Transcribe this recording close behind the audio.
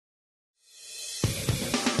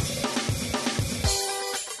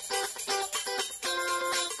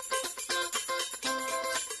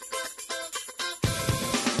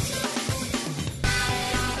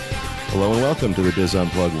Hello and welcome to the Diz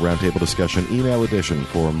Unplugged Roundtable Discussion Email Edition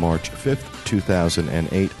for March 5th,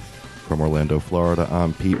 2008. From Orlando, Florida,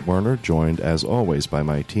 I'm Pete Werner, joined as always by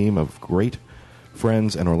my team of great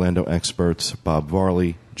friends and Orlando experts, Bob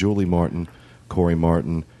Varley, Julie Martin, Corey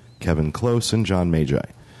Martin, Kevin Close, and John Magi.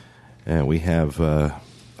 And we have,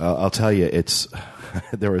 I'll tell you,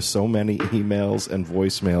 there are so many emails and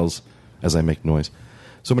voicemails, as I make noise,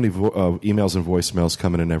 so many emails and voicemails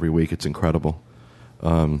coming in every week, it's incredible.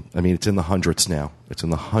 It's in the hundreds now. It's in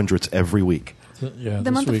the hundreds every week. Yeah,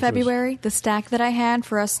 the month of February, the stack that I had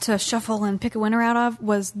for us to shuffle and pick a winner out of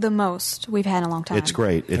was the most we've had in a long time. It's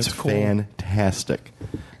great. It's fantastic.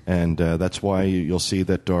 And that's why you'll see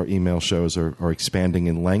that our email shows are expanding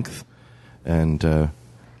in length. And,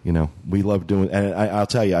 we love doing... And I'll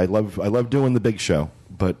tell you, I love doing the big show,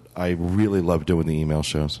 but I really love doing the email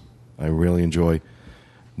shows. I really enjoy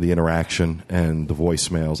the interaction and the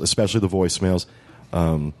voicemails, especially the voicemails.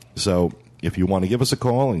 So if you want to give us a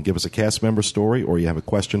call and give us a cast member story, or you have a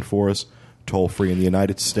question for us, toll free in the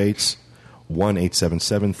United States,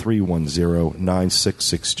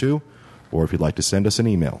 1-877-310-9662. Or if you'd like to send us an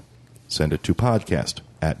email, send it to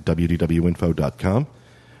podcast@wdwinfo.com.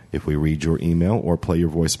 If we read your email or play your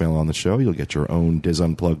voicemail on the show, you'll get your own Diz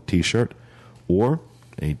Unplugged t-shirt or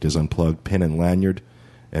a Diz Unplugged pin and lanyard.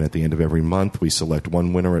 And at the end of every month, we select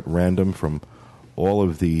one winner at random from all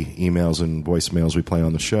of the emails and voicemails we play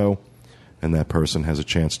on the show, and that person has a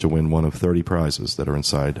chance to win one of 30 prizes that are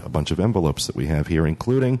inside a bunch of envelopes that we have here,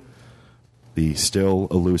 including the still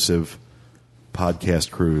elusive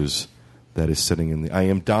podcast cruise that is sitting in the... I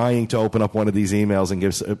am dying to open up one of these emails and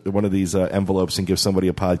give one of these envelopes and give somebody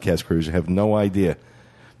a podcast cruise. You have no idea.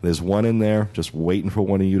 There's one in there just waiting for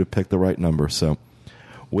one of you to pick the right number. So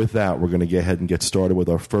with that, we're going to go ahead and get started with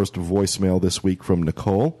our first voicemail this week from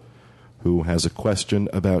Nicole, who has a question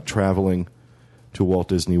about traveling to Walt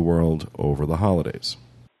Disney World over the holidays.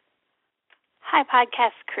 Hi,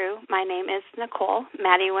 podcast crew. My name is Nicole,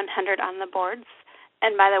 Maddie100 on the boards.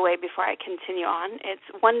 And by the way, before I continue on, it's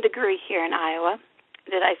 1 degree here in Iowa.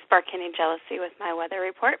 Did I spark any jealousy with my weather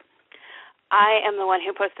report? I am the one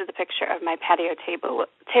who posted the picture of my patio table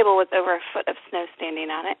with over a foot of snow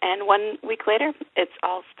standing on it, and 1 week later, it's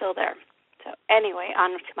all still there. So anyway,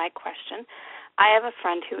 on to my question. I have a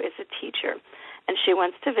friend who is a teacher, and she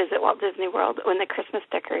wants to visit Walt Disney World when the Christmas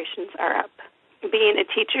decorations are up. Being a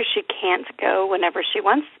teacher, she can't go whenever she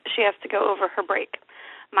wants. She has to go over her break.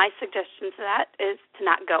 My suggestion to that is to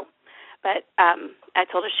not go. But I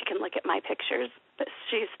told her she can look at my pictures. But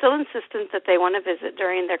she's still insistent that they want to visit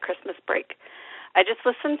during their Christmas break. I just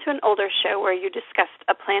listened to an older show where you discussed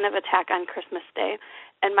a plan of attack on Christmas Day,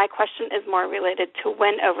 and my question is more related to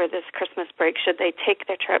when over this Christmas break should they take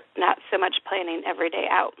their trip, not so much planning every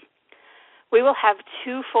day out. We will have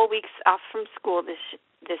 2 full weeks off from school this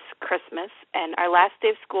Christmas, and our last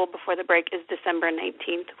day of school before the break is December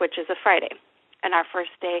 19th, which is a Friday. And our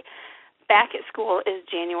first day back at school is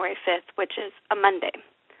January 5th, which is a Monday.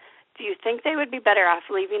 Do you think they would be better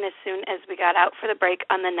off leaving as soon as we got out for the break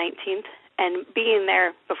on the 19th and being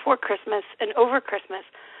there before Christmas and over Christmas,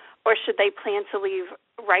 or should they plan to leave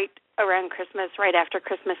right around Christmas, right after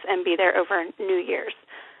Christmas, and be there over New Year's?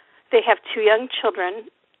 They have 2 young children,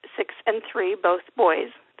 6 and 3, both boys.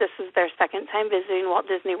 This is their second time visiting Walt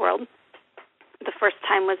Disney World. The first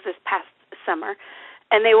time was this past summer,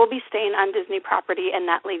 and they will be staying on Disney property and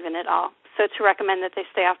not leaving at all. So to recommend that they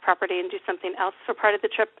stay off property and do something else for part of the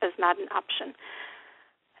trip is not an option.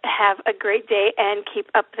 Have a great day and keep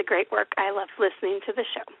up the great work. I love listening to the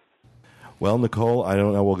show. Well, Nicole, I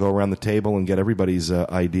don't know. We'll go around the table and get everybody's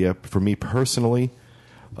idea. For me personally,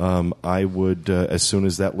 I would, as soon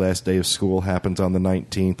as that last day of school happens on the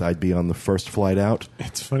 19th, I'd be on the first flight out.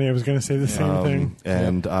 It's funny. I was going to say the same thing.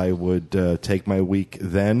 And I would take my week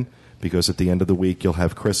then, because at the end of the week, you'll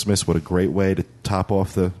have Christmas. What a great way to top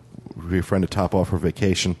off for your friend to top off her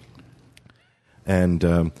vacation.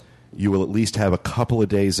 And you will at least have a couple of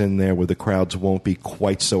days in there where the crowds won't be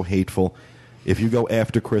quite so hateful. If you go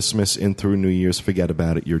after Christmas in through New Year's, forget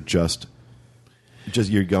about it. You're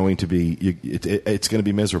you're going to be, it's going to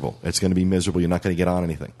be miserable. It's going to be miserable. You're not going to get on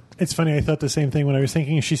anything. It's funny. I thought the same thing when I was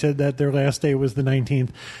thinking. She said that their last day was the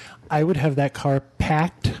 19th. I would have that car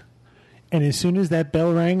packed, and as soon as that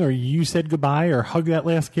bell rang or you said goodbye or hugged that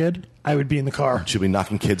last kid, I would be in the car. She'll be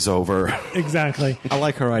knocking kids over. Exactly. I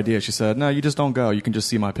like her idea. She said, no, you just don't go. You can just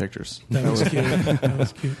see my pictures. That was cute. That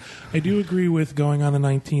was cute. I do agree with going on the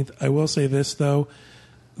 19th. I will say this, though.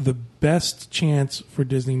 The best chance for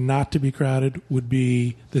Disney not to be crowded would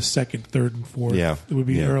be the 2nd, 3rd, and 4th. Yeah. It would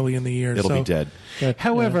be early in the year. It'll be dead.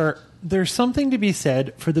 However, There's something to be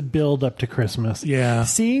said for the build up to Christmas. Yeah.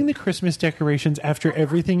 Seeing the Christmas decorations after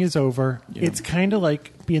everything is over, it's kind of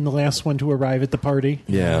like being the last one to arrive at the party.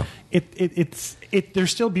 Yeah. It's they're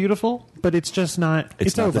still beautiful, but it's just not.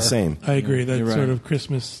 It's not over. the same. I agree. That You're sort right. of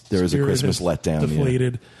Christmas. There is a spirit Christmas has letdown,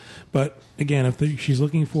 deflated. But again, if she's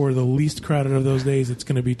looking for the least crowded of those days, it's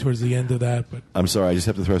going to be towards the end of that. But I'm sorry, I just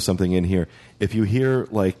have to throw something in here. If you hear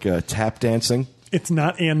like tap dancing, It's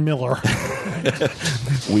not Ann Miller.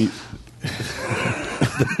 we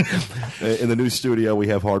in the new studio we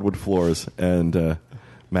have hardwood floors, and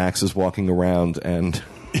Max is walking around, and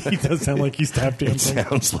He does sound like he's tap it dancing.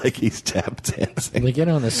 sounds like he's tap dancing. They get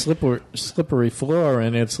on the slippery floor,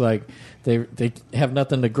 and it's like they have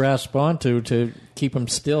nothing to grasp onto to keep him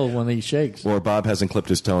still when he shakes. Or Bob hasn't clipped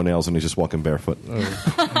his toenails and he's just walking barefoot.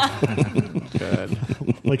 God.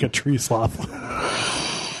 Like a tree sloth.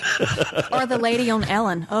 Or the lady on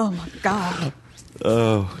Ellen. Oh my God.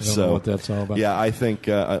 Oh, I don't so know what that's all about. yeah, I think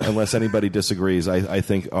unless anybody disagrees, I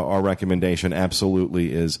think our recommendation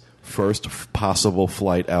absolutely is first possible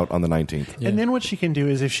flight out on the 19th. Yeah. And then what she can do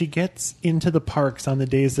is if she gets into the parks on the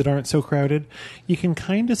days that aren't so crowded, you can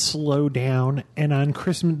kind of slow down, and on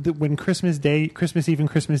Christmas, when Christmas Eve and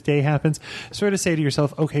Christmas Day happens, sort of say to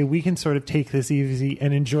yourself, okay, we can sort of take this easy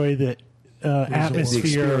and enjoy the The atmosphere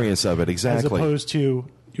experience of it, as exactly. opposed to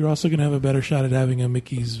you're also going to have a better shot at having a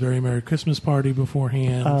Mickey's Very Merry Christmas party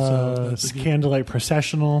beforehand. So that's a good- candlelight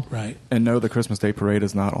processional. right. And no, the Christmas Day parade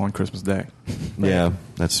is not on Christmas Day. Yeah,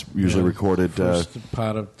 that's usually recorded. First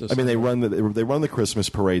part of this. I mean, they run the Christmas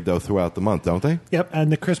parade though throughout the month, don't they? Yep, and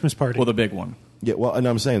the Christmas party. Well, the big one. Yeah. Well, and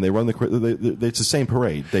I'm saying they run it's the same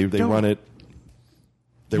parade. They run it.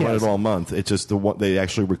 They run Yes. it all month. It's just they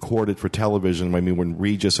actually record it for television. I mean, when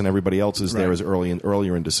Regis and everybody else is there Right. is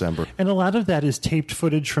earlier in December. And a lot of that is taped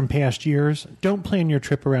footage from past years. Don't plan your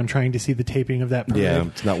trip around trying to see the taping of that parade. Yeah,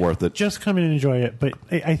 it's not worth it. Just come in and enjoy it. But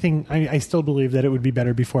I think I still believe that it would be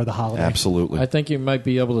better before the holiday. Absolutely. I think you might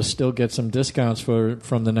be able to still get some discounts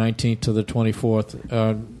from the 19th to the 24th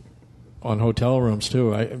on hotel rooms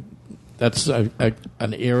too. That's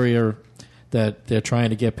an area that they're trying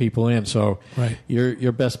to get people in. So Right.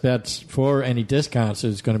 your best bets for any discounts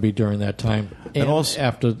is going to be during that time, and also-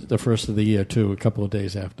 after the first of the year too, a couple of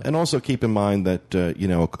days after. And also keep in mind that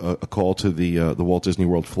a call to the Walt Disney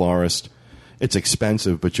World florist. It's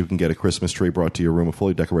expensive, but you can get a Christmas tree brought to your room, a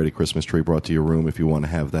fully decorated Christmas tree brought to your room if you want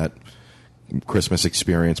to have that Christmas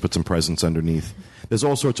experience. Put some presents underneath. There's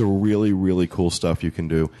all sorts of really, really cool stuff you can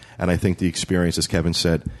do, and I think the experience, as Kevin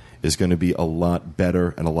said, is going to be a lot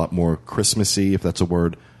better and a lot more Christmassy, if that's a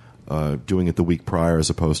word. Doing it the week prior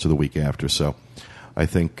as opposed to the week after. So, I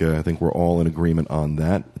think we're all in agreement on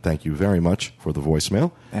that. Thank you very much for the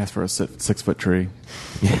voicemail. Ask for a 6-foot tree.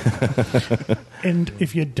 And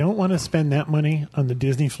if you don't want to spend that money on the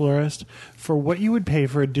Disney florist, for what you would pay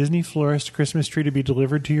for a Disney florist Christmas tree to be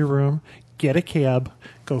delivered to your room, get a cab,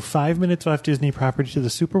 go 5 minutes off Disney property to the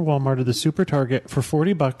Super Walmart or the Super Target for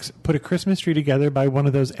 $40, put a Christmas tree together, buy one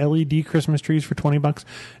of those LED Christmas trees for $20,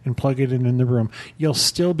 and plug it in the room. You'll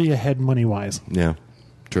still be ahead money-wise. Yeah,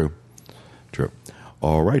 true.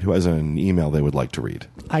 All right, who has an email they would like to read?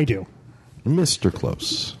 I do. Mr.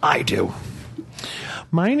 Close. I do.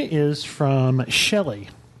 Mine is from Shelley,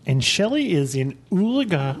 and Shelley is in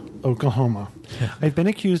Oolaga, Oklahoma. I've been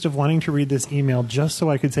accused of wanting to read this email just so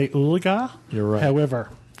I could say Oolaga. You're right. However,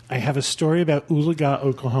 I have a story about Oolaga,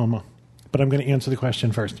 Oklahoma, but I'm going to answer the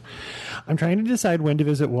question first. I'm trying to decide when to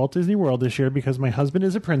visit Walt Disney World this year because my husband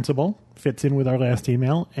is a principal, fits in with our last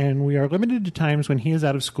email, and we are limited to times when he is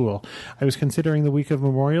out of school. I was considering the week of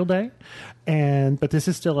Memorial Day, but this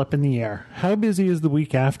is still up in the air. How busy is the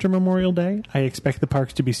week after Memorial Day? I expect the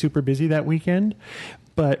parks to be super busy that weekend.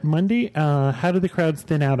 But Monday, how do the crowds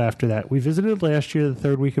thin out after that? We visited last year the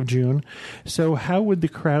third week of June, so how would the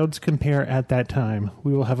crowds compare at that time?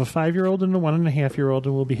 We will have a 5-year-old and a 1.5-year-old,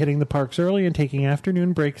 and we'll be hitting the parks early and taking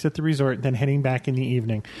afternoon breaks at the resort, then heading back in the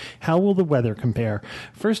evening. How will the weather compare?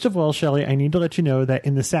 First of all, Shelley, I need to let you know that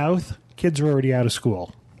in the South, kids are already out of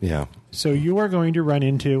school. Yeah. So you are going to run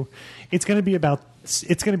into, it's going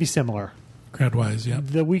to be similar. Crowd-wise, yeah.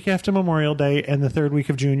 The week after Memorial Day and the third week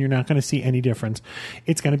of June, you're not going to see any difference.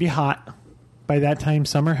 It's going to be hot. By that time,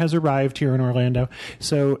 summer has arrived here in Orlando,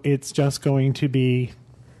 so it's just going to be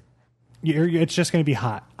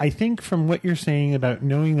hot. I think from what you're saying about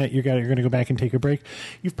knowing that you're going to go back and take a break,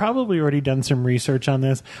 you've probably already done some research on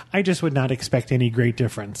this. I just would not expect any great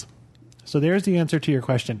difference. So there's the answer to your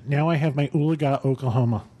question. Now I have my Oolaga,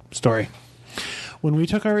 Oklahoma story. When we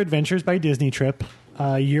took our Adventures by Disney trip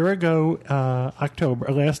A year ago,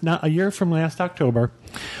 a year from last October,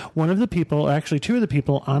 one of the people, actually two of the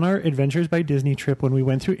people on our Adventures by Disney trip when we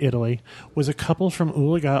went through Italy was a couple from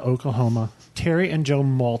Oologah, Oklahoma, Terry and Joe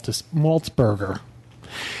Maltzberger.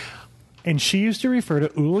 And she used to refer to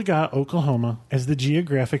Oologah, Oklahoma as the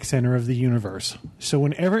geographic center of the universe. So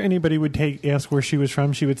whenever anybody would ask where she was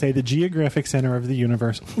from, she would say the geographic center of the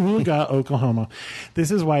universe, Oologah, Oklahoma.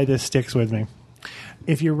 This is why this sticks with me.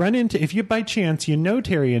 If you by chance you know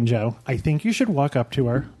Terry and Joe, I think you should walk up to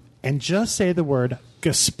her and just say the word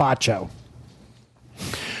gazpacho.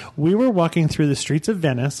 We were walking through the streets of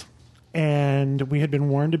Venice, and we had been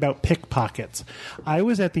warned about pickpockets. I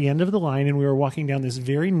was at the end of the line, and we were walking down this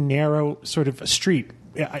very narrow sort of street.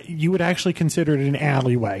 You would actually consider it an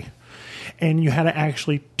alleyway. And you had to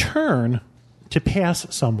actually turn to pass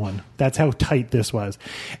someone. That's how tight this was.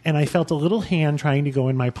 And I felt a little hand trying to go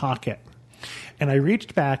in my pocket. And I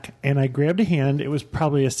reached back, and I grabbed a hand. It was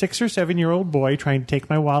probably a 6 or 7-year-old boy trying to take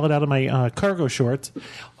my wallet out of my cargo shorts.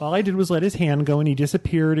 All I did was let his hand go, and he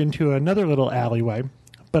disappeared into another little alleyway.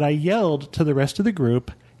 But I yelled to the rest of the group,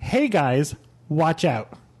 "Hey, guys, watch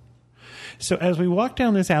out." So as we walked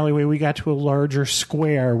down this alleyway, we got to a larger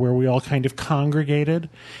square where we all kind of congregated.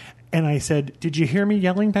 And I said, "Did you hear me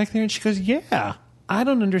yelling back there?" And she goes, "Yeah, I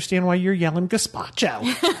don't understand why you're yelling gazpacho."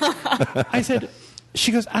 I said...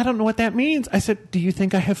 She goes, "I don't know what that means." I said, "Do you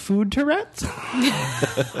think I have food Tourette's?"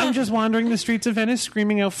 I'm just wandering the streets of Venice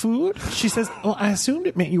screaming out food. She says, "Well, I assumed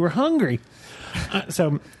it meant you were hungry."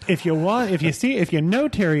 So if you know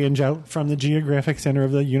Terry and Joe from the geographic center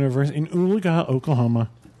of the universe in Oologah, Oklahoma,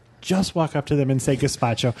 just walk up to them and say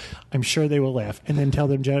gazpacho. I'm sure they will laugh. And then tell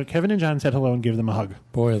them Kevin and John said hello and give them a hug.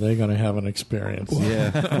 Boy, are they going to have an experience. Well,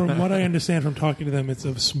 Yeah. From what I understand from talking to them, it's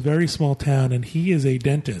a very small town, and he is a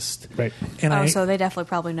dentist. Right. And so they definitely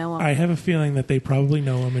probably know him. I have a feeling that they probably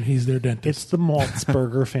know him, and he's their dentist. It's the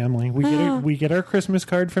Maltzberger family. We get our Christmas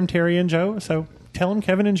card from Terry and Joe, so tell them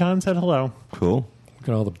Kevin and John said hello. Cool. Look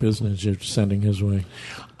at all the business you're sending his way.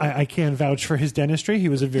 I can't vouch for his dentistry. He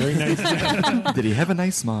was a very nice guy. Did he have a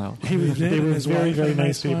nice smile? They were very, very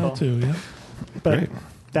nice people. Too, yeah. But Great.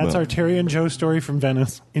 that's Well- our Terry and Joe story from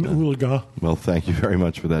Venice in Oologah. Well, thank you very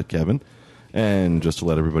much for that, Kevin. And just to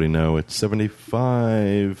let everybody know, it's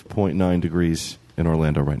 75.9 degrees in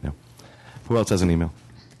Orlando right now. Who else has an email?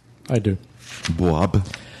 I do. Bob.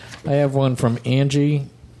 I have one from Angie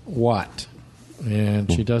Watt,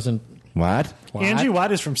 and she doesn't... What? Angie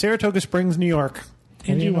Watt is from Saratoga Springs, New York.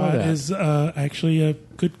 Angie you know Watt that? is actually a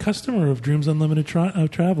good customer of Dreams Unlimited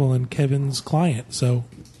Travel and Kevin's client. So,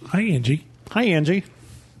 hi, Angie. Hi, Angie.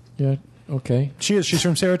 Yeah, okay. She is. She's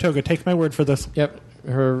from Saratoga. Take my word for this. Yep,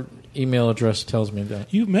 her email address tells me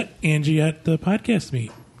that. You met Angie at the podcast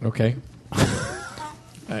meet. Okay.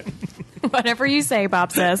 Whatever you say,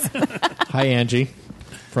 Bob says. Hi, Angie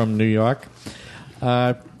from New York.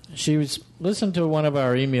 She was listened to one of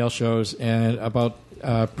our email shows and about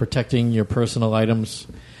protecting your personal items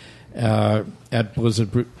at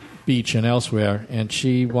Blizzard Beach and elsewhere, and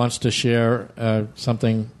she wants to share a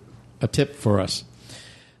tip for us.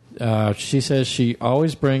 She says she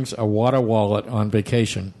always brings a water wallet on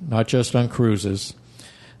vacation, not just on cruises.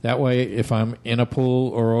 That way, if I'm in a pool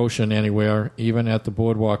or ocean anywhere, even at the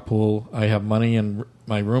boardwalk pool, I have money and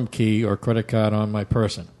my room key or credit card on my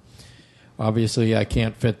person. Obviously, I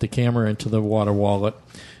can't fit the camera into the water wallet,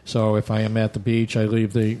 so if I am at the beach, I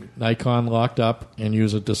leave the Nikon locked up and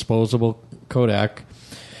use a disposable Kodak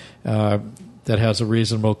that has a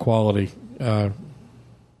reasonable quality to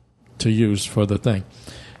use for the thing,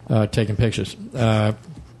 taking pictures.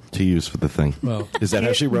 To use for the thing. Well, Is that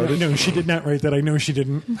how she wrote it? No, she did not write that. I know she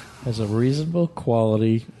didn't. has a reasonable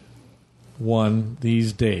quality one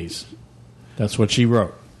these days. That's what she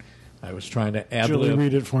wrote. I was trying to Julie,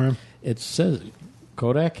 read it for him. It says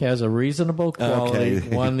Kodak has a reasonable quality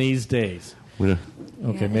Okay. one these days. Okay, Yeah,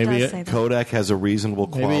 it maybe does say that. Kodak has a reasonable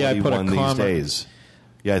Maybe I quality put a one these comma. days.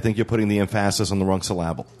 Yeah, I think you're putting the emphasis on the wrong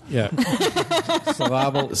syllable. Yeah.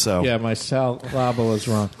 Syllable. So- Yeah, my syllable is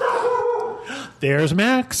wrong. There's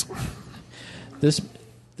Max.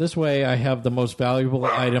 This way, I have the most valuable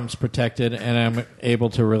items protected, and I'm able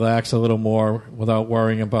to relax a little more without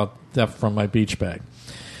worrying about theft from my beach bag.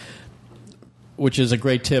 Which is a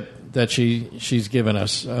great tip that she's given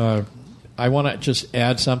us. I want to just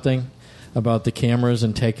add something about the cameras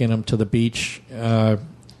and taking them to the beach.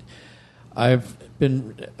 I've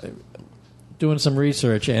been doing some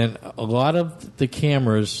research, and a lot of the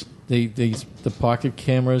cameras, the pocket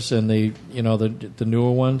cameras and the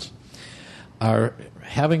newer ones, are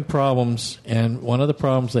having problems. And one of the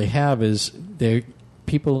problems they have is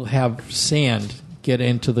people have sand get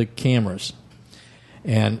into the cameras.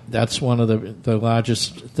 And that's one of the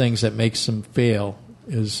largest things that makes them fail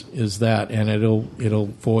is that, and it'll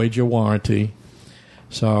void your warranty.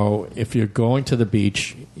 So if you're going to the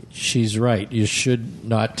beach, she's right. You should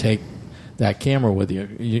not take that camera with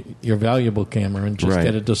you, your valuable camera, and just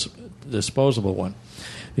get a disposable one,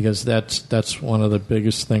 because that's one of the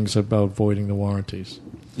biggest things about voiding the warranties.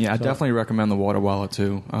 Yeah, I definitely recommend the water wallet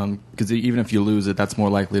too, because even if you lose it, that's more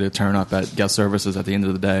likely to turn up at guest services at the end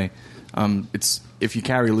of the day. It's if you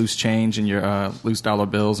carry loose change in your loose dollar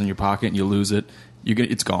bills in your pocket and you lose it,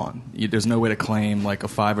 it's gone. There's no way to claim like a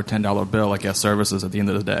 $5 or $10 bill at guest services at the end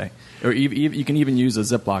of the day. Or you can even use a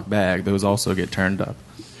Ziploc bag; those also get turned up.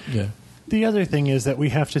 Yeah. The other thing is that we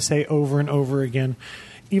have to say over and over again,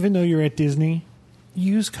 even though you're at Disney,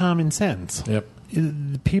 use common sense. Yep.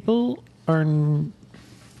 People are.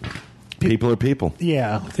 People are people.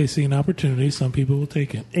 Yeah. If they see an opportunity, some people will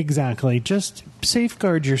take it. Exactly. Just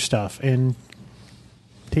safeguard your stuff and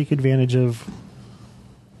take advantage of...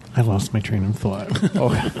 I lost my train of thought.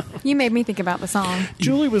 You made me think about the song.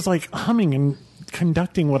 Julie was like humming and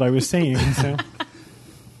conducting what I was saying. So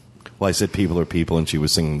Well, I said people are people, and she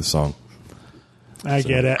was singing the song. I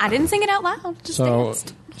get it. I didn't sing it out loud. Just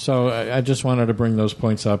danced. So I just wanted to bring those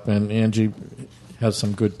points up, and Angie has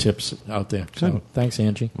some good tips out there. So thanks,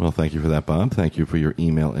 Angie. Well, thank you for that, Bob. Thank you for your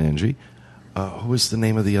email, Angie. Who was the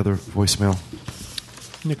name of the other voicemail?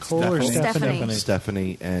 Nicole or Stephanie.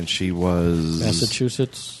 Stephanie, and she was...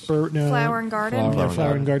 Massachusetts. Flower and Garden.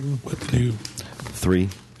 Flower and Garden. What's new? 3,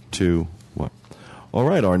 2, 1. All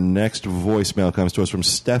right, our next voicemail comes to us from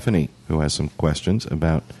Stephanie, who has some questions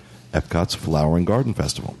about Epcot's Flower and Garden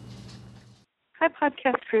Festival. Hi,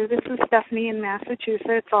 podcast crew. This is Stephanie in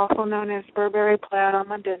Massachusetts, also known as Burberry Plaid on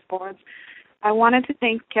the Disboards. I wanted to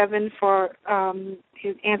thank Kevin for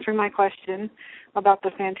his answering my question about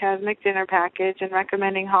the Fantasmic dinner package and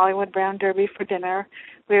recommending Hollywood Brown Derby for dinner.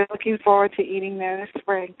 We are looking forward to eating there this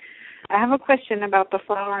spring. I have a question about the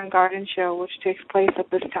Flower and Garden Show, which takes place at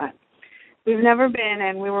this time. We've never been,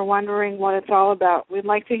 and we were wondering what it's all about. We'd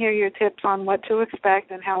like to hear your tips on what to expect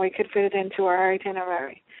and how we could fit it into our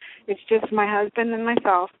itinerary. It's just my husband and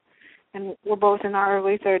myself, and we're both in our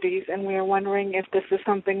early 30s, and we are wondering if this is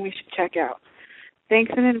something we should check out.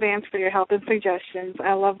 Thanks in advance for your help and suggestions.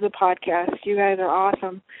 I love the podcast. You guys are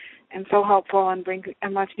awesome and so helpful and bring a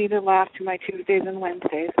much-needed laugh to my Tuesdays and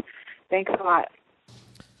Wednesdays. Thanks a lot.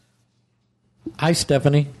 Hi,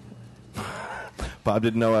 Stephanie. Bob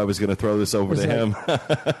didn't know I was going to throw this over to him.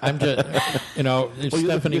 I'm just,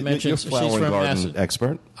 Stephanie mentioned you're she's Flower from and Garden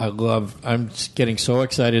expert. I'm getting so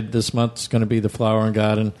excited. This month's going to be the Flower and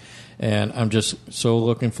Garden, and I'm just so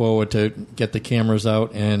looking forward to get the cameras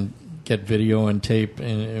out and get video and tape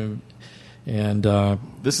and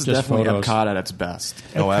this is just definitely photos. Epcot at its best.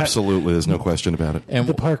 Oh, absolutely. There's no question about it. And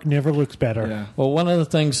the park never looks better. Yeah. Well, one of the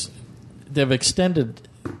things, they've extended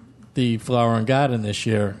the Flower and Garden this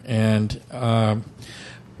year, and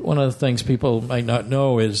one of the things people might not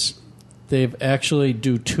know is they've actually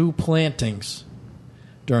do 2 plantings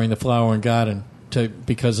during the Flower and Garden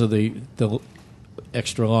because of the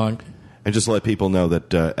extra long. And just to let people know that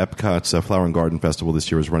Epcot's Flower and Garden Festival this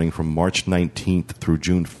year is running from March 19th through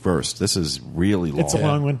June 1st. This is really long. It's a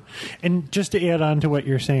long one. And just to add on to what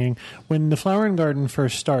you're saying, when the Flower and Garden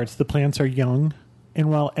first starts, the plants are young. And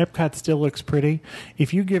while Epcot still looks pretty,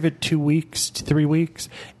 if you give it 2 weeks to 3 weeks,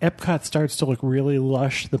 Epcot starts to look really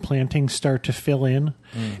lush. The plantings start to fill in.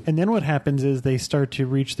 And then what happens is they start to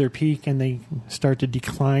reach their peak and they start to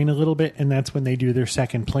decline a little bit, and that's when they do their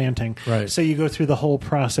second planting. Right. So you go through the whole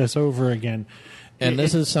process over again. And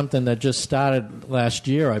this is something that just started last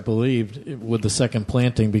year, I believe, with the second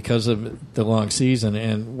planting because of the long season.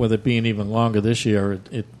 And with it being even longer this year,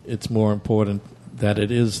 it's more important that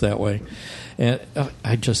it is that way. And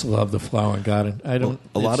I just love the Flower and Garden. To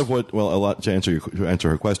answer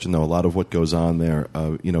her question though, a lot of what goes on there,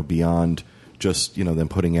 beyond just them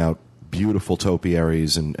putting out beautiful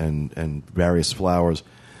topiaries and various flowers,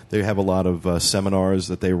 they have a lot of seminars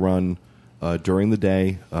that they run during the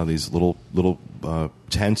day. These little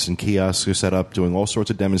tents and kiosks are set up, doing all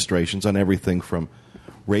sorts of demonstrations on everything from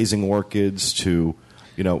raising orchids to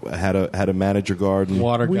how to manage your garden.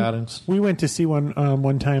 Water gardens. We went to see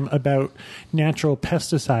one time about natural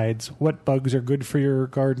pesticides, what bugs are good for your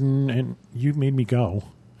garden, and you made me go.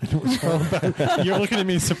 It was all about, you're looking at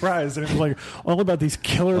me surprised, and it was like all about these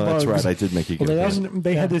killer bugs. That's right, I did make you go.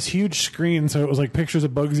 They had this huge screen, so it was like pictures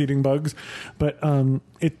of bugs eating bugs, but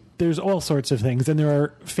there's all sorts of things, and there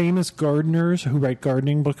are famous gardeners who write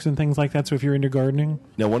gardening books and things like that. So if you're into gardening,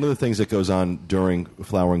 now one of the things that goes on during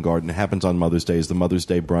Flower and Garden happens on Mother's Day is the Mother's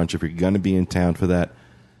Day brunch. If you're going to be in town for that,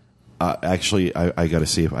 Actually, I got to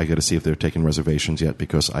see if they're taking reservations yet,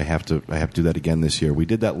 because I have to do that again this year. We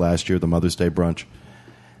did that last year, the Mother's Day brunch,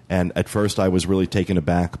 and at first I was really taken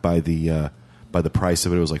aback by the price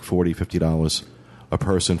of it. It was like $40-50 a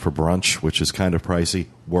person for brunch, which is kind of pricey.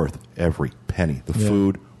 Worth every penny. The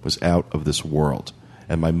food was out of this world,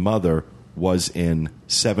 and my mother was in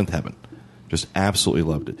seventh heaven. Just absolutely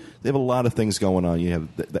loved it. They have a lot of things going on. You have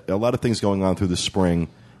a lot of things going on through the spring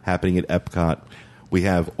happening at Epcot. We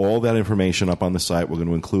have all that information up on the site. We're going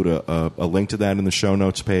to include a link to that in the show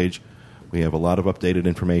notes page. We have a lot of updated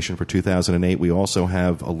information for 2008. We also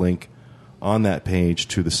have a link on that page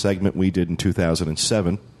to the segment we did in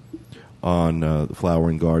 2007 on the Flower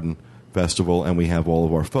and Garden Festival, and we have all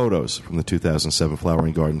of our photos from the 2007 Flower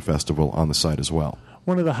and Garden Festival on the site as well.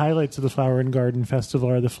 One of the highlights of the Flower and Garden Festival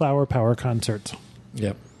are the Flower Power concerts.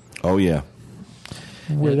 Yep. Oh, yeah.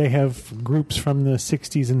 Where they have groups from the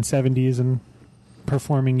 60s and 70s and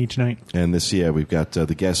performing each night. And this year we've got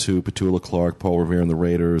the Guess Who, Petula Clark, Paul Revere and the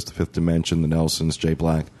Raiders, the Fifth Dimension, the Nelsons, Jay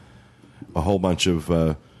Black, a whole bunch of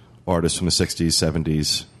artists from the 60s,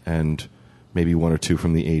 70s, and maybe one or two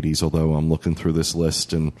from the 80s, although I'm looking through this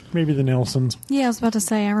list. And maybe the Nelsons. Yeah, I was about to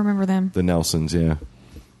say, I remember them. The Nelsons, yeah.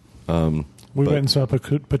 We went and saw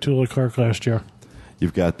Petula Clark last year.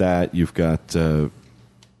 You've got that. You've got...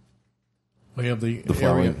 We have the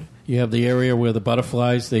flower. area. You have the area where the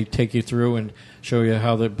butterflies, they take you through and show you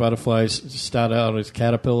how the butterflies start out as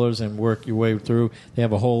caterpillars and work your way through. They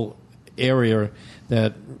have a whole area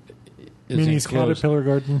that is Minnie's enclosed. Caterpillar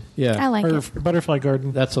Garden. Yeah. I like or it. Butterfly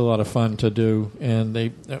Garden. That's a lot of fun to do, and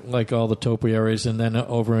they like all the topiaries. And then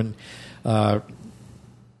over in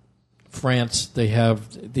France, they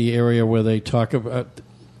have the area where they talk about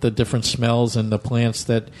the different smells and the plants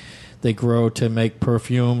that they grow to make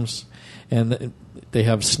perfumes. And they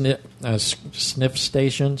have sniff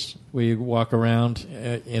stations where you walk around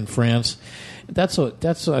in France. That's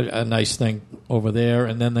a nice thing over there.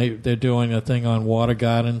 And then they're doing a thing on water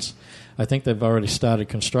gardens. I think they've already started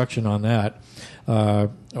construction on that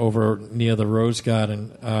over near the Rose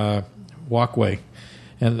Garden walkway.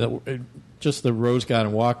 And just the Rose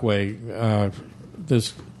Garden walkway,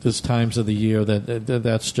 there's times of the year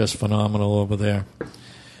that's just phenomenal over there.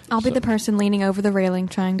 I'll be the person leaning over the railing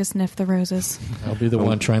trying to sniff the roses. I'll be the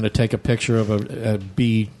one trying to take a picture of a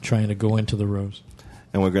bee trying to go into the rose.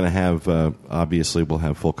 And we're going to have, obviously, we'll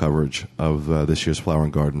have full coverage of this year's Flower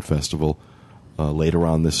and Garden Festival later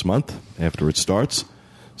on this month after it starts.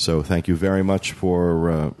 So thank you very much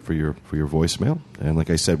for your voicemail. And like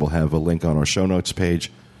I said, we'll have a link on our show notes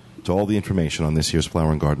page to all the information on this year's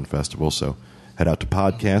Flower and Garden Festival. So head out to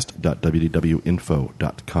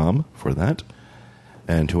podcast.wdwinfo.com for that.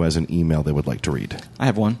 And who has an email they would like to read? I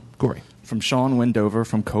have one. Corey. From Sean Windover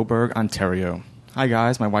from Coburg, Ontario. Hi,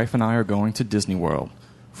 guys. My wife and I are going to Disney World.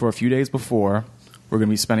 For a few days before, we're going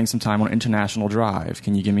to be spending some time on International Drive.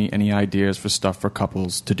 Can you give me any ideas for stuff for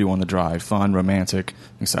couples to do on the drive? Fun, romantic,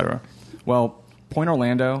 etc. Well, Point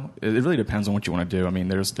Orlando, it really depends on what you want to do. I mean,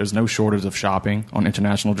 there's no shortage of shopping on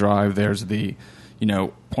International Drive. There's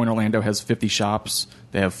Point Orlando has 50 shops.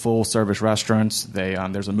 They have full-service restaurants.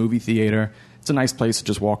 There's a movie theater. It's a nice place to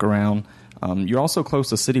just walk around. You're also close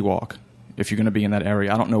to City Walk if you're going to be in that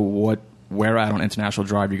area. I don't know where at on International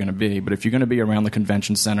Drive you're going to be, but if you're going to be around the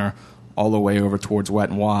convention center all the way over towards Wet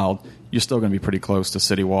and Wild, you're still going to be pretty close to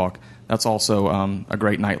City Walk. That's also a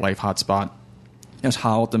great nightlife hotspot. There's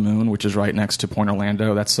Howl at the Moon, which is right next to Point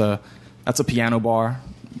Orlando. That's a piano bar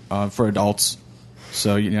for adults.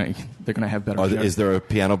 So they're going to have better. Is there a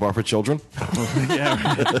piano bar for children?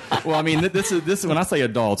 Yeah. Well, I mean, this is when I say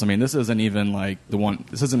adults. I mean, this isn't even like the one.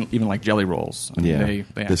 This isn't even like Jelly Rolls. I mean,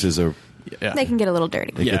 yeah. This is a. Yeah. They can get a little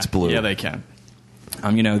dirty. It gets blue. Yeah, they can.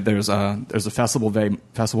 There's a Festival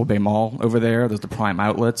Bay Mall over there. There's the Prime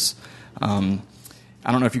Outlets. I don't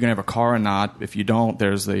know if you're going to have a car or not. If you don't,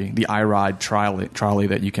 there's the iRide trolley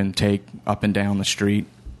that you can take up and down the street.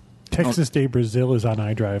 Texas Day Brazil is on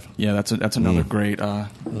iDrive. Yeah, that's another great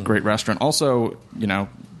restaurant. Also, the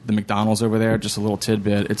McDonald's over there. Just a little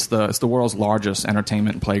tidbit. It's the world's largest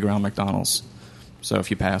entertainment and playground McDonald's. So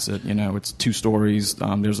if you pass it, it's 2 stories.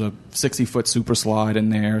 There's a 60-foot super slide in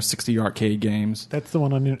there, 60 arcade games. That's the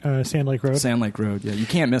one on Sand Lake Road? Sand Lake Road, yeah. You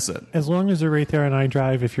can't miss it. As long as they're right there on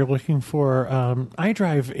iDrive, if you're looking for...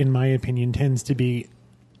 iDrive, in my opinion, tends to be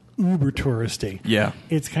uber touristy. Yeah.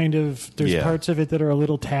 It's kind of, there's Yeah. parts of it that are a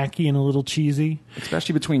little tacky and a little cheesy.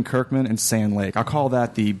 Especially between Kirkman and Sand Lake. I call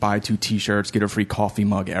that the buy 2 T-shirts, get a free coffee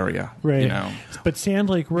mug area. Right. You know. But Sand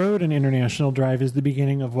Lake Road and International Drive is the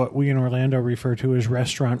beginning of what we in Orlando refer to as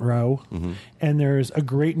Restaurant Row. Mm-hmm. And there's a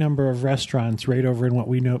great number of restaurants right over in what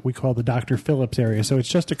we call the Dr. Phillips area. So it's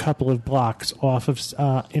just a couple of blocks off of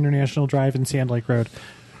International Drive and Sand Lake Road.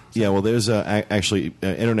 Yeah, well, there's actually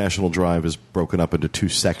International Drive is broken up into two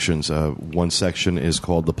sections. One section is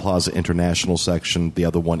called the Plaza International section. The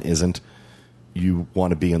other one isn't. You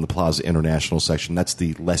want to be in the Plaza International section. That's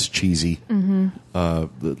the less cheesy, the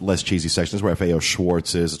less cheesy section. That's where FAO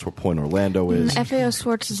Schwartz is. It's where Point Orlando is. FAO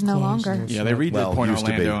Schwartz is no longer. Yeah, they redid Point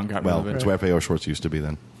Orlando and got rid of it. It's where FAO Schwartz used to be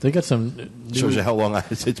then. They got some Shows you how long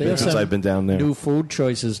it's been since I've been down there. new food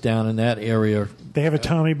choices down in that area. They have a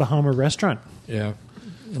Tommy Bahama restaurant. Yeah.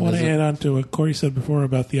 I want to add on to what Corey said before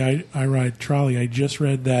about the iRide trolley. I just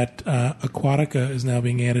read that Aquatica is now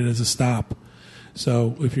being added as a stop.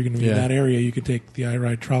 So if you're going to be in that area, you could take the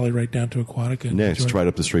iRide trolley right down to Aquatica. And Yeah, it's right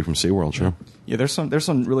up the street from SeaWorld, sure. Yeah, there's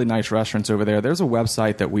some really nice restaurants over there. There's a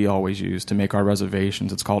website that we always use to make our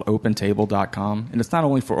reservations. It's called opentable.com, and it's not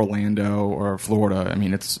only for Orlando or Florida. I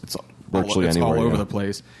mean, it's Virtually all anywhere, over yeah. the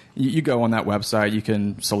place. You go on that website, you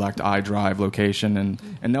can select iDrive location,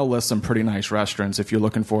 and they'll list some pretty nice restaurants if you're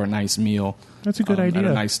looking for a nice meal. That's a good idea.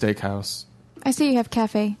 At a nice steakhouse. I see you have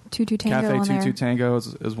Cafe 22 Tango Cafe on 22 there. Tango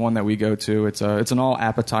is one that we go to. It's an all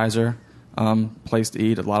appetizer place to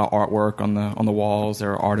eat. A lot of artwork on the walls.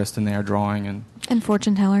 There are artists in there drawing and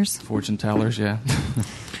fortune tellers. fortune tellers. Yeah.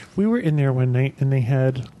 We were in there one night and they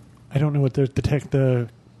had, I don't know what the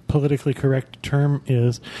politically correct term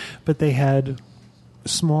is, but they had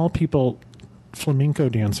small people flamenco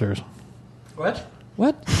dancers.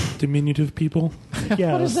 What? Diminutive people.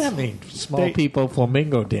 Yeah. What does that mean? Small people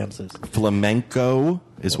flamingo dances. Flamenco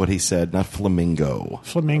is what he said, not flamingo.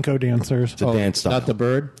 Flamenco dancers. It's a dance style. Not the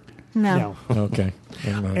bird? No. Okay.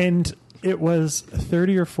 Never mind. And it was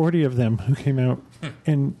 30 or 40 of them who came out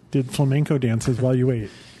and did flamenco dances while you ate.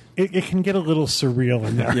 It can get a little surreal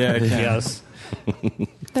in there. Yeah, it can. Yes.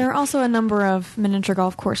 There are also a number of miniature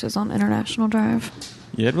golf courses on International Drive.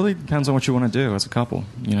 Yeah, it really depends on what you want to do as a couple,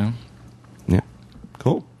 you know. Yeah.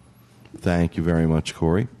 Cool. Thank you very much,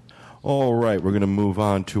 Corey. All right, we're going to move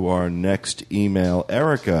on to our next email.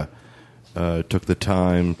 Erica took the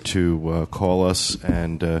time to call us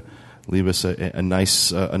and leave us a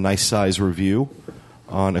nice size review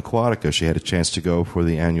on Aquatica. She had a chance to go for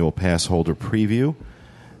the annual pass holder preview.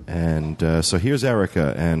 And so here's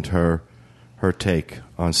Erica and her take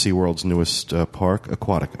on SeaWorld's newest park,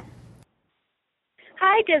 Aquatica.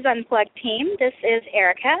 Hi, Diz Unplugged team. This is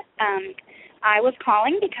Erica. I was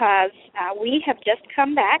calling because we have just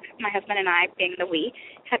come back, my husband and I, being the we,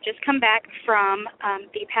 have just come back from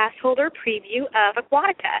the pass holder preview of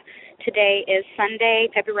Aquatica. Today is Sunday,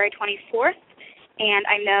 February 24th, and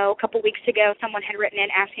I know a couple weeks ago someone had written in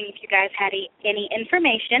asking if you guys had any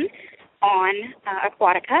information on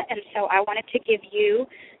Aquatica, and so I wanted to give you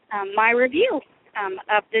my review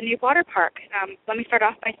of the new water park. Let me start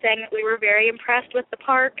off by saying that we were very impressed with the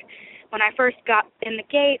park. When I first got in the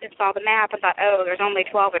gate and saw the map, I thought, oh, there's only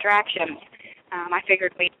 12 attractions. I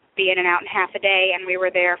figured we'd be in and out in half a day, and we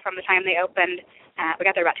were there from the time they opened. We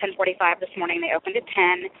got there about 10:45 this morning. They opened at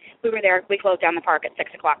 10. We were there. We closed down the park at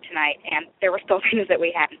 6 o'clock tonight, and there were still things that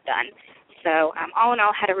we hadn't done. So all in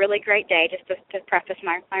all, had a really great day, just to preface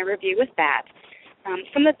my review with that.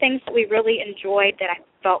 Some of the things that we really enjoyed that I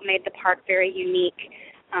felt made the park very unique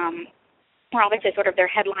were obviously sort of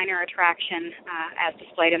their headliner attraction as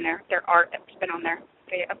displayed in their art that's been on the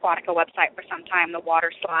Aquatica website for some time, the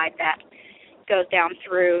water slide that goes down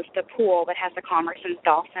through the pool that has the Commerson's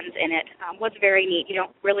dolphins in it. Was very neat. You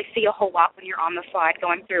don't really see a whole lot when you're on the slide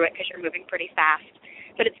going through it because you're moving pretty fast,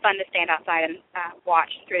 but it's fun to stand outside and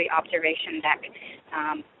watch through the observation deck.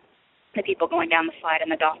 The people going down the slide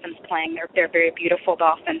and the dolphins playing. They're very beautiful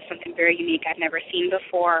dolphins, something very unique I've never seen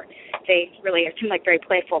before. They really seem like very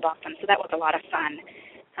playful dolphins, so that was a lot of fun.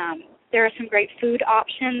 There are some great food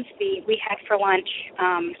options. We had for lunch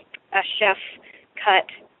a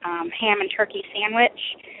chef-cut ham and turkey sandwich,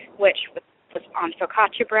 which was on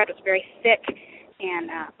focaccia bread. It was very thick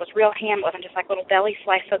and was real ham. It wasn't just like little deli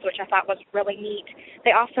slices, which I thought was really neat.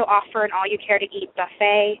 They also offer an all-you-care-to-eat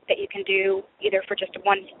buffet that you can do either for just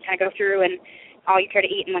one, kind of go through and all you care to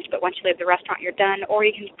eat, but once you leave the restaurant, you're done, or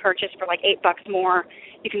you can purchase for like $8 more.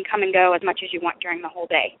 You can come and go as much as you want during the whole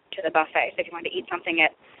day to the buffet. So if you want to eat something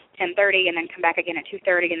at 10:30 and then come back again at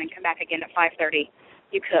 2:30 and then come back again at 5:30,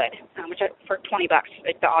 you could, which for $20,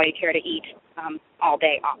 it's the all you care to eat all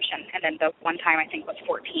day option. And then the one time I think was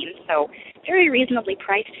 $14. So very reasonably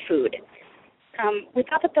priced food. We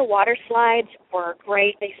thought that the water slides were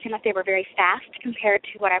great. They seemed like they were very fast compared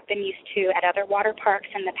to what I've been used to at other water parks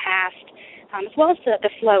in the past, as well as the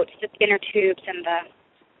floats, the inner tubes, and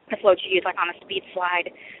the floats you use like on a speed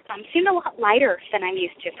slide seemed a lot lighter than I'm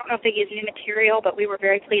used to. I don't know if they used new material, but we were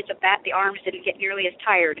very pleased with that. The arms didn't get nearly as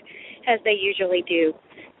tired as they usually do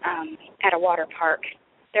at a water park.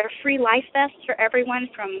 There are free life vests for everyone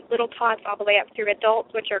from little tots all the way up through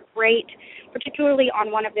adults, which are great, particularly on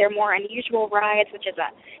one of their more unusual rides, which is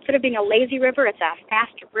sort of being a lazy river. It's a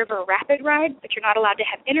fast river rapid ride, but you're not allowed to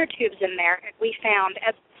have inner tubes in there. And we found,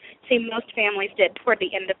 as most families did toward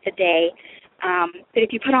the end of the day, that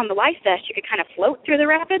if you put on the life vest, you could kind of float through the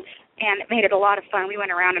rapids, and it made it a lot of fun. We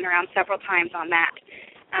went around and around several times on that.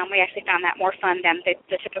 We actually found that more fun than the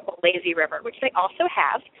typical lazy river, which they also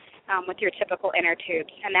have with your typical inner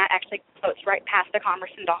tubes. And that actually floats right past the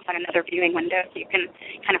Commerce and Dolphin, another viewing window, so you can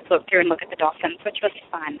kind of float through and look at the dolphins, which was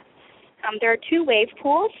fun. There are 2 wave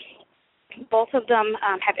pools. Both of them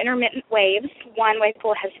have intermittent waves. One wave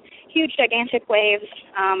pool has huge, gigantic waves,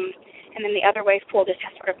 and then the other wave pool just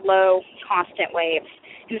has sort of low, constant waves.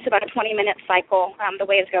 And it's about a 20-minute cycle. The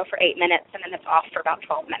waves go for 8 minutes, and then it's off for about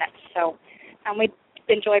 12 minutes. So we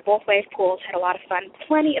enjoyed both wave pools, had a lot of fun.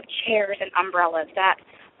 Plenty of chairs and umbrellas. That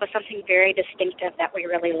was something very distinctive that we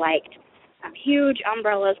really liked. Huge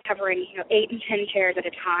umbrellas covering 8 and 10 chairs at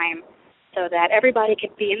a time so that everybody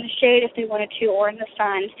could be in the shade if they wanted to or in the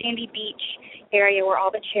sun. Sandy beach area where all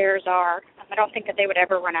the chairs are. I don't think that they would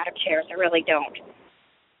ever run out of chairs. I really don't.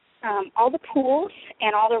 All the pools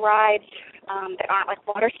and all the rides that aren't like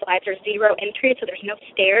water slides are 0 entry, so there's no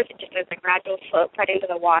stairs. It just is a gradual slope right into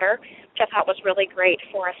the water, which I thought was really great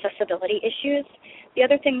for accessibility issues. The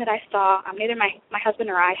other thing that I saw, neither my husband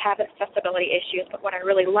or I have accessibility issues, but what I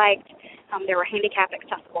really liked, there were handicap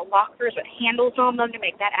accessible lockers with handles on them to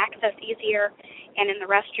make that access easier. And in the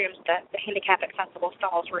restrooms, the handicap accessible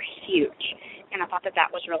stalls were huge. And I thought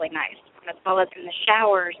that was really nice. As well as in the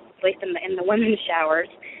showers, at least in the women's showers,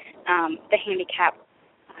 the handicap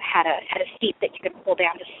had a seat that you could pull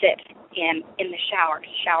down to sit in the shower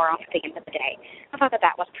off at the end of the day. I thought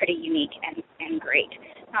that was pretty unique and great.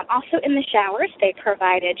 Also in the showers, they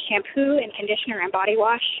provided shampoo and conditioner and body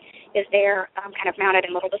wash is there kind of mounted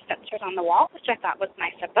in little dispensers on the wall, which I thought was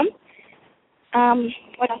nice of them.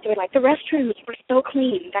 What else do we like? The restrooms were so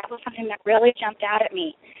clean. That was something that really jumped out at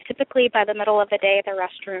me. Typically, by the middle of the day, the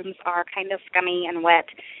restrooms are kind of scummy and wet,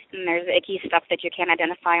 and there's icky stuff that you can't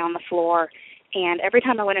identify on the floor. And every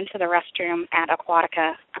time I went into the restroom at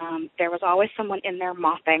Aquatica, there was always someone in there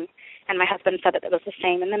mopping. And my husband said that it was the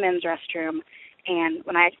same in the men's restroom. And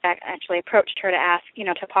when I actually approached her to ask,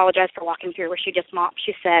 to apologize for walking through where she just mopped,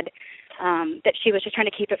 she said that she was just trying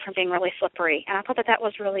to keep it from being really slippery. And I thought that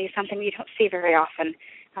was really something you don't see very often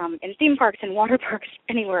in theme parks and water parks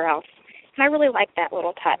anywhere else. And I really liked that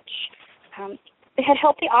little touch. They had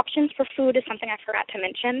healthy options for food is something I forgot to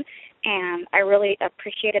mention, and I really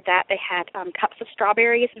appreciated that. They had cups of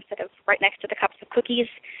strawberries instead of right next to the cups of cookies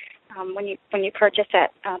when you purchase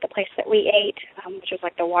at the place that we ate, which was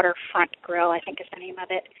like the Waterfront Grill, I think is the name of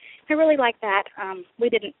it. I really like that. We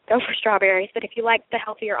didn't go for strawberries, but if you like the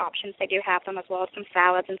healthier options, they do have them, as well as some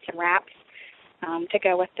salads and some wraps to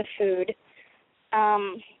go with the food.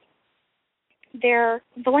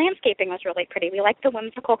 The landscaping was really pretty. We liked the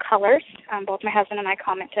whimsical colors. Both my husband and I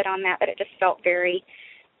commented on that it just felt very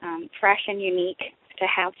fresh and unique to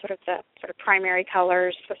have sort of primary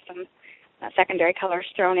colors with some secondary colors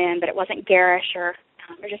thrown in, but it wasn't garish or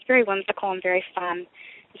just very whimsical and very fun.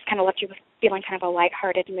 Just kind of left you feeling kind of a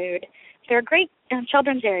lighthearted mood. There are great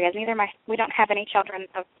children's areas. We don't have any children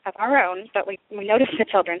of our own, but we noticed the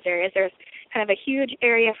children's areas. There's kind of a huge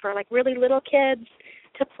area for like really little kids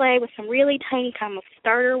to play with some really tiny kind of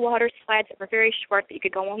starter water slides that were very short that you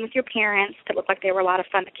could go on with your parents that looked like they were a lot of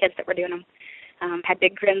fun. The kids that were doing them had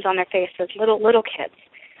big grins on their faces, little kids.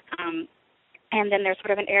 And then there's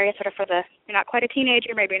sort of an area sort of for you're not quite a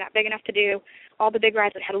teenager, maybe you're not big enough to do all the big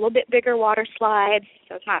rides that had a little bit bigger water slides,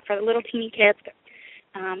 so it's not for the little teeny kids. But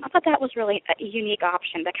I thought that was really a unique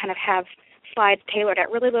option to kind of have slides tailored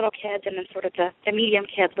at really little kids and then sort of the medium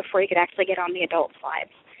kids before you could actually get on the adult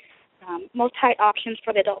slides. Most height options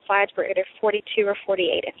for the adult slides were either 42 or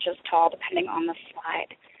 48 inches tall, depending on the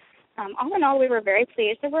slide. All in all, we were very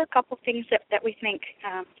pleased. There were a couple things that we think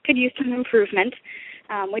could use some improvement.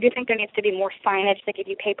 We do think there needs to be more signage that give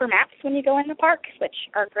you paper maps when you go in the park, which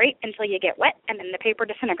are great until you get wet and then the paper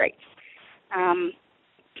disintegrates.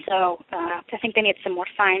 So I think they need some more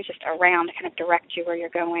signs just around to kind of direct you where you're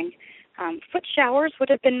going. Foot showers would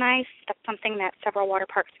have been nice. That's something that several water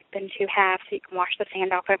parks have been to have, so you can wash the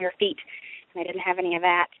sand off of your feet, and they didn't have any of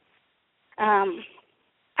that.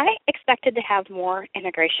 I expected to have more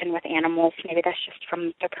integration with animals. Maybe that's just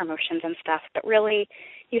from the promotions and stuff, but really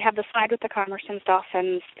you have the slide with the Commerson's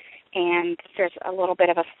dolphins, and there's a little bit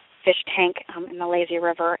of a fish tank in the lazy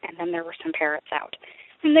river, and then there were some parrots out.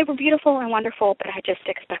 And they were beautiful and wonderful, but I just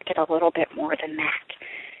expected a little bit more than that.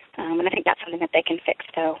 And I think that's something that they can fix,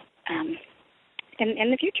 though,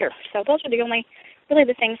 in the future. So those are really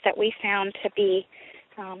the things that we found to be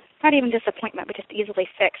not even disappointment, but just easily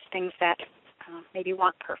fixed things that maybe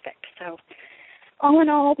weren't perfect. So all in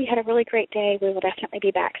all, we had a really great day. We will definitely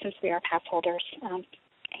be back since we are pass holders.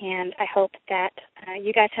 And I hope that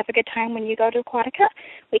you guys have a good time when you go to Aquatica.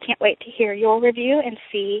 We can't wait to hear your review and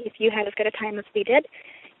see if you had as good a time as we did.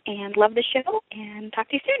 And love the show, and talk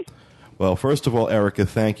to you soon. Well, first of all, Erica,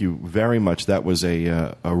 thank you very much. That was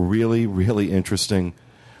a really, really interesting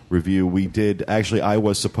review. We did, actually, I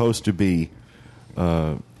was supposed to be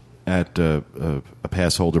at a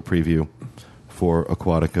pass holder preview for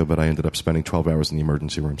Aquatica, but I ended up spending 12 hours in the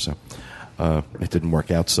emergency room, so it didn't work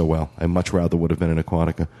out so well. I much rather would have been in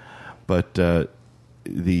Aquatica. But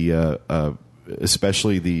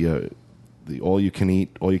especially the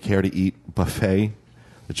all-you-can-eat, all-you-care-to-eat buffet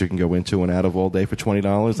that you can go into and out of all day for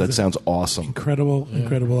 $20, that sounds awesome. Incredible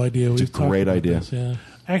idea. It's a great idea. This, yeah.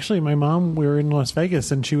 Actually, my mom, we were in Las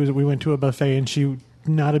Vegas, and we went to a buffet, and she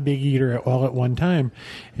not a big eater all at one time,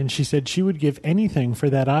 and she said she would give anything for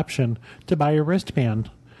that option to buy a wristband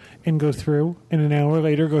and go through, and an hour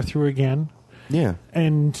later go through again. Yeah.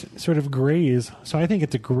 And sort of graze. So I think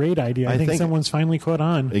it's a great idea. I think someone's finally caught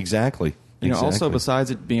on. Exactly. You know, also besides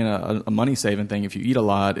it being a money saving thing, if you eat a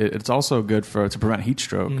lot, it's also good to prevent heat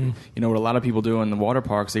stroke. You know what a lot of people do in the water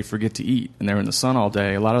parks, they forget to eat and they're in the sun all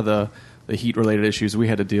day. A lot of the heat related issues we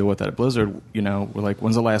had to deal with at Blizzard, you know, were like,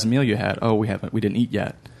 when's the last meal you had? Oh, we didn't eat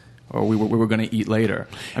yet, or we were going to eat later.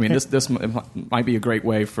 I mean, this might be a great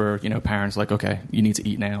way for, you know, parents like, okay, you need to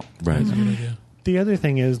eat now. Right. The other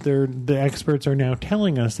thing is the experts are now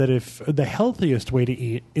telling us that if the healthiest way to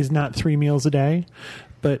eat is not 3 meals a day,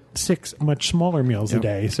 but 6 much smaller meals a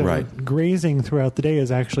day. So grazing throughout the day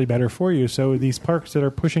is actually better for you. So these parks that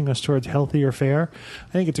are pushing us towards healthier fare,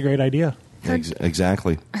 I think it's a great idea.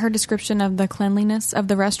 Exactly. Her description of the cleanliness of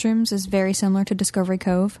the restrooms is very similar to Discovery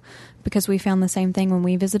Cove, because we found the same thing when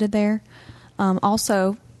we visited there.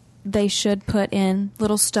 Also, they should put in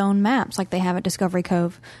little stone maps like they have at Discovery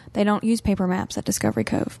Cove. They don't use paper maps at Discovery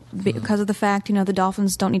Cove because of the fact, you know, the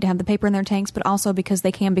dolphins don't need to have the paper in their tanks, but also because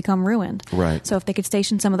they can become ruined. Right. So if they could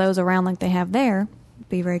station some of those around like they have there, it'd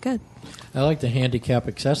be very good. I like the handicap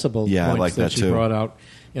accessible points I like that she too. brought out.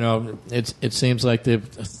 You know, it seems like they've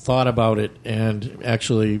thought about it and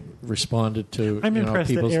actually responded to I'm impressed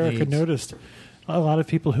that people's Erica needs. noticed. A lot of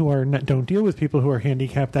people who don't deal with people who are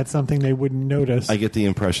handicapped, that's something they wouldn't notice. I get the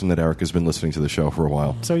impression that Erica's been listening to the show for a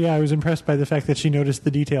while. So, yeah, I was impressed by the fact that she noticed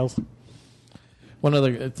the details. One of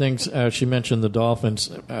the things she mentioned, the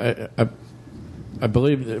dolphins, I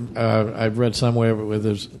believe I've read somewhere where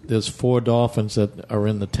there's 4 dolphins that are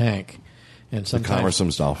in the tank. And the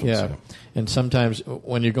Commerson's dolphins. Yeah. And sometimes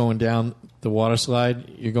when you're going down the water slide,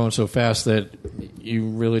 you're going so fast that you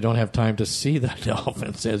really don't have time to see the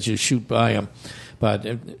dolphins as you shoot by them. But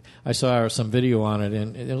I saw some video on it,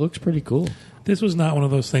 and it looks pretty cool. This was not one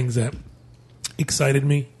of those things that excited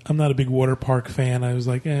me. I'm not a big water park fan. I was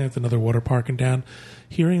like, it's another water park in town.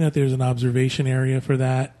 Hearing that there's an observation area for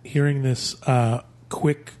that, hearing this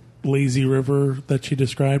quick, lazy river that she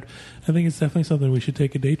described, I think it's definitely something we should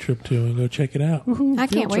take a day trip to and go check it out. I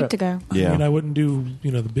can't wait to go. Yeah. I mean, I wouldn't do,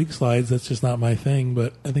 the big slides. That's just not my thing,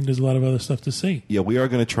 but I think there's a lot of other stuff to see. Yeah, we are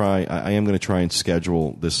going to try. I am going to try and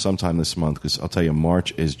schedule this sometime this month, because I'll tell you,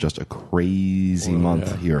 March is just a crazy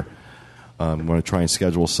month here. I'm going to try and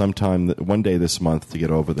schedule one day this month to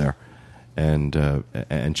get over there and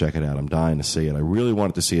check it out. I'm dying to see it. I really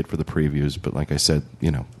wanted to see it for the previews, but like I said,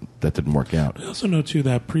 that didn't work out. I also know, too,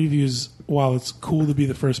 that previews, while it's cool to be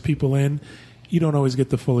the first people in, you don't always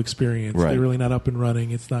get the full experience. Right. They're really not up and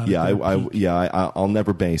running. It's not. Yeah, I'll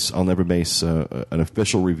never base an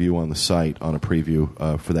official review on the site on a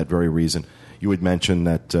preview for that very reason. You had mentioned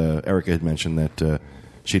that Erica had mentioned that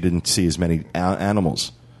she didn't see as many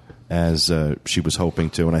animals as she was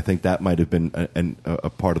hoping to, and I think that might have been a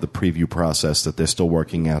part of the preview process, that they're still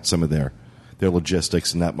working out some of their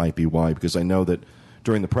logistics, and that might be why. Because I know that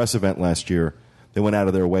during the press event last year, they went out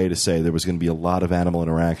of their way to say there was going to be a lot of animal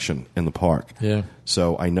interaction in the park. Yeah.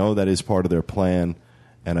 So I know that is part of their plan,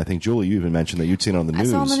 And I think, Julie, you even mentioned that you'd seen it on the news.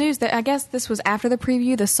 I saw on the news that I guess this was after the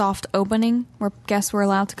preview, the soft opening, where guests were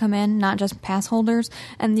allowed to come in, not just pass holders,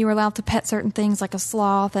 and you were allowed to pet certain things like a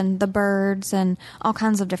sloth and the birds and all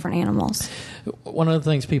kinds of different animals. One of the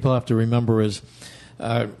things people have to remember is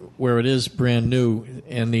where it is brand new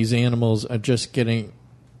and these animals are just getting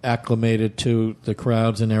acclimated to the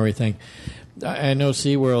crowds and everything. I know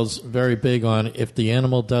SeaWorld's very big on if the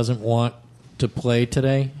animal doesn't want to play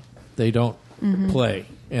today, they don't play,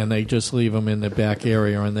 and they just leave them in the back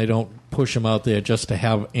area, and they don't push them out there just to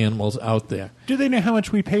have animals out there. Do they know how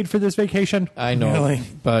much we paid for this vacation? I know, Really?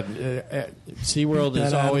 but SeaWorld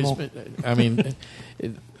has always been, I mean,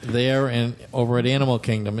 there and over at Animal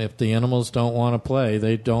Kingdom, if the animals don't want to play,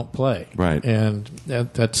 they don't play. Right. And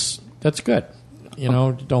that's good.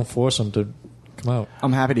 Don't force them to come out.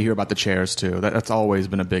 I'm happy to hear about the chairs, too. That's always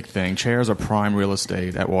been a big thing. Chairs are prime real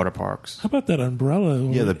estate at water parks. How about that umbrella?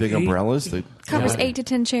 Yeah, the big umbrellas. Covers 8 to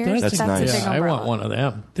 10 chairs. That's nice. a big I umbrella. want one of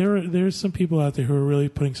them. There's some people out there who are really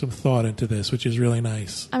putting some thought into this, which is really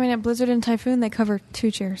nice. I mean, at Blizzard and Typhoon, they cover 2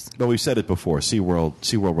 chairs. But we've said it before.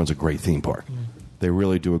 SeaWorld runs a great theme park. They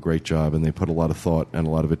really do a great job, and they put a lot of thought and a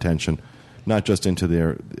lot of attention, not just into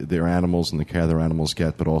their animals and the care their animals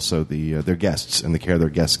get, but also their guests and the care their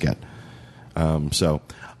guests get. So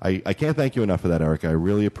I can't thank you enough for that, Erica. I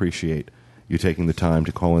really appreciate you taking the time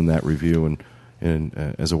to call in that review, and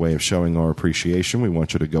as a way of showing our appreciation, we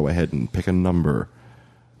want you to go ahead and pick a number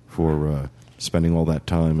for spending all that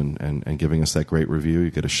time and giving us that great review.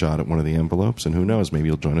 You get a shot at one of the envelopes, and who knows, maybe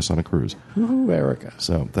you'll join us on a cruise. Woohoo, Erica.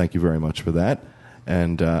 So thank you very much for that.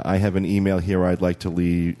 And I have an email here I'd like to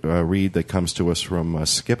read that comes to us from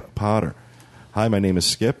Skip Potter. Hi, my name is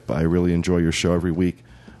Skip. I really enjoy your show every week.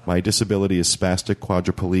 My disability is spastic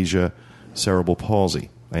quadriplegia cerebral palsy.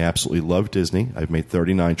 I absolutely love Disney. I've made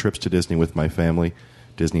 39 trips to Disney with my family.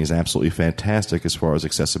 Disney is absolutely fantastic as far as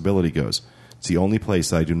accessibility goes. It's the only place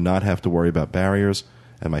that I do not have to worry about barriers,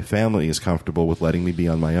 and my family is comfortable with letting me be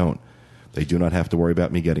on my own. They do not have to worry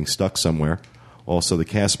about me getting stuck somewhere. Also, the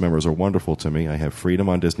cast members are wonderful to me. I have freedom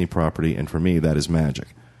on Disney property, and for me, that is magic.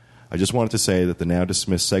 I just wanted to say that the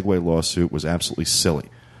now-dismissed Segway lawsuit was absolutely silly.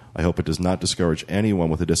 I hope it does not discourage anyone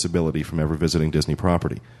with a disability from ever visiting Disney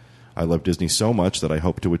property. I love Disney so much that I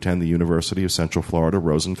hope to attend the University of Central Florida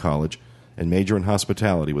Rosen College and major in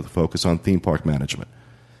hospitality with a focus on theme park management.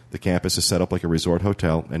 The campus is set up like a resort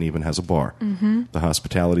hotel and even has a bar. The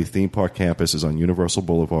hospitality theme park campus is on Universal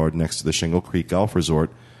Boulevard next to the Shingle Creek Golf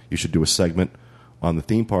Resort. You should do a segment on the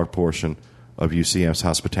theme park portion of UCF's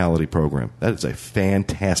hospitality program. That is a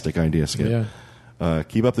fantastic idea, Skip. Yeah.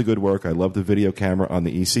 Keep up the good work. I love the video camera on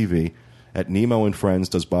the ECV. At Nemo and Friends,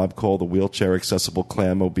 does Bob call the wheelchair-accessible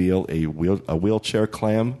clam-mobile a wheelchair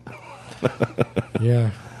clam?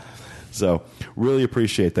 Yeah. So really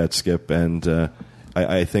appreciate that, Skip. And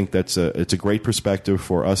I think it's a great perspective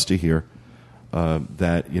for us to hear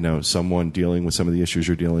that someone dealing with some of the issues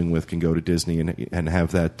you're dealing with can go to Disney and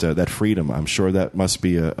have that freedom. I'm sure that must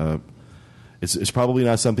be it's probably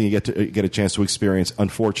not something you get a chance to experience,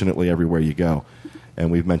 unfortunately, everywhere you go. And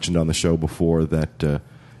we've mentioned on the show before that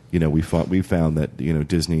we found that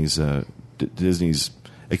Disney's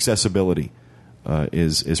accessibility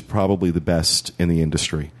is probably the best in the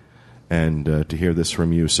industry. And to hear this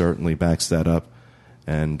from you certainly backs that up.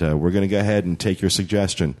 And we're going to go ahead and take your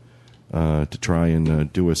suggestion to try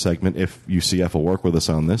and do a segment, if UCF will work with us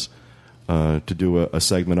on this, to do a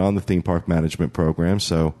segment on the theme park management program.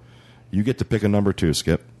 So you get to pick a number too,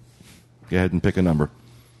 Skip. Go ahead and pick a number.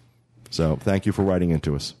 So thank you for writing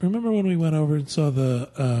into us. Remember when we went over and saw the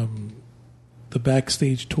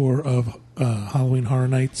backstage tour of Halloween Horror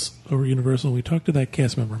Nights over Universal? We talked to that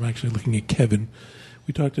cast member. I'm actually looking at Kevin.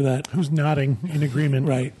 We talked to that. Who's nodding in agreement.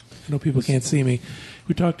 Right. I know people can't see me.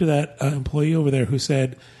 We talked to that employee over there who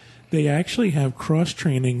said they actually have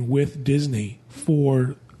cross-training with Disney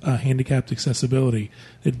for handicapped accessibility.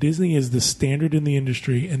 That Disney is the standard in the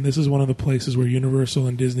industry, and this is one of the places where Universal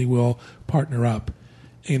and Disney will partner up.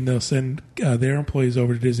 And they'll send their employees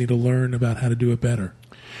over to Disney to learn about how to do it better.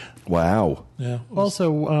 Wow. Yeah.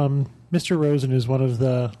 Also, Mr. Rosen is one of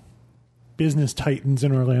the business titans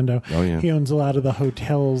in Orlando. Oh, yeah. He owns a lot of the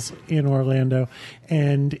hotels in Orlando,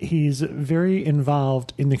 and he's very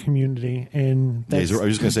involved in the community. And I was just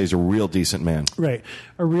going to say he's a real decent man. Right.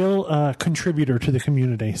 A real contributor to the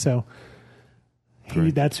community. So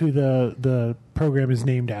that's who the program is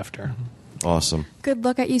named after. Awesome. Good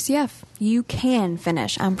luck at UCF. You can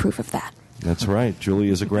finish. I'm proof of that. That's right. Julie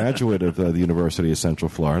is a graduate of the University of Central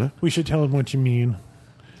Florida. We should tell him what you mean.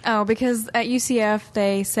 Oh, because at UCF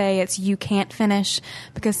they say it's you can't finish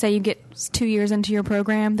because say you get 2 years into your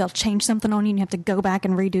program, they'll change something on you and you have to go back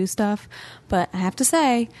and redo stuff. But I have to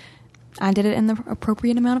say, I did it in the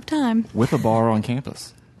appropriate amount of time. With a bar on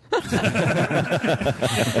campus.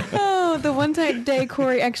 Oh, the one day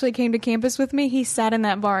Corey actually came to campus with me, he sat in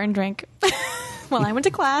that bar and drank while I went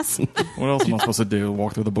to class. What else am I supposed to do?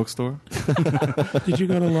 Walk through the bookstore? Did you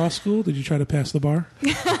go to law school? Did you try to pass the bar?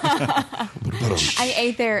 I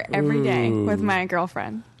ate there every day with my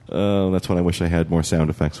girlfriend. Oh, that's when I wish I had more sound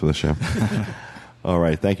effects for the show. All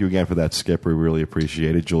right. Thank you again for that, Skip. We really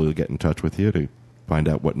appreciate it. Julie will get in touch with you to find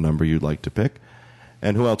out what number you'd like to pick.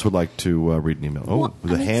 And who else would like to read an email? Oh, well,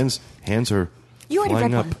 the hands are you already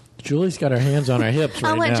flying read up. one. Julie's got her hands on her hips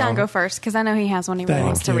right I'll let now. John go first because I know he has one he really Thank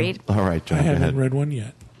wants to you. read. All right, John, I go haven't ahead. read one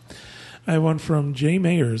yet. I have one from Jay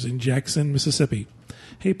Mayers in Jackson, Mississippi.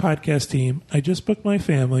 Hey, podcast team. I just booked my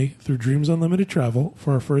family through Dreams Unlimited Travel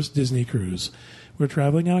for our first Disney cruise. We're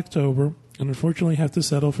traveling in October and unfortunately have to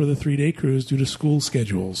settle for the 3-day cruise due to school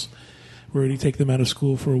schedules. We already take them out of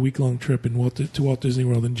school for a week-long trip to Walt Disney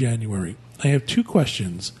World in January. I have 2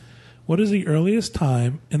 questions. What is the earliest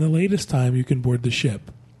time and the latest time you can board the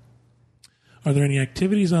ship? Are there any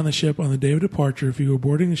activities on the ship on the day of departure if you are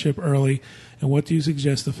boarding the ship early? And what do you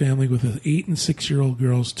suggest the family with the 8 and 6-year-old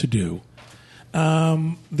girls to do?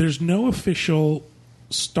 There's no official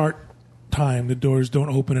start time. The doors don't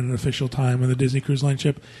open at an official time on the Disney Cruise Line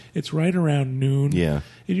ship. It's right around noon. Yeah.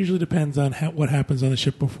 It usually depends on what happens on the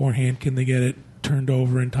ship beforehand. Can they get it turned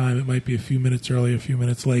over in time? It might be a few minutes early, a few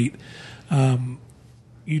minutes late.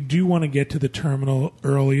 You do want to get to the terminal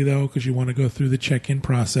early, though, because you want to go through the check-in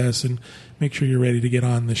process and make sure you're ready to get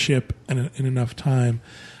on the ship in enough time.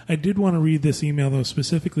 I did want to read this email, though,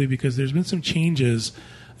 specifically because there's been some changes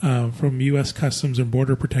from U.S. Customs and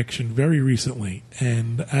Border Protection very recently.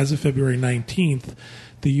 And as of February 19th,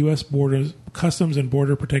 the U.S. Customs and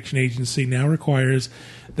Border Protection Agency now requires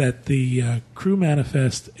that the crew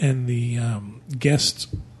manifest and the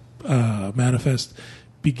guest manifest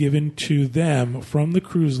be given to them from the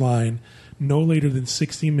cruise line no later than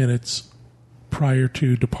 60 minutes prior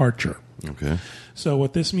to departure. Okay. So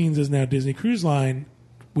what this means is now Disney Cruise Line,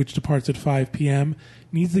 which departs at 5 p.m.,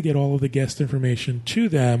 needs to get all of the guest information to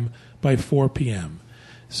them by 4 p.m.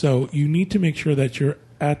 So you need to make sure that you're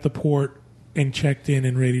at the port and checked in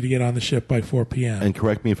and ready to get on the ship by 4 p.m. And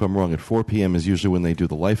correct me if I'm wrong, at 4 p.m. is usually when they do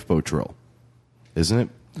the lifeboat drill, isn't it?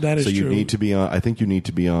 That is so you true. need to be on. I think you need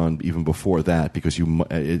to be on even before that because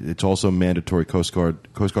it's also mandatory. Coast Guard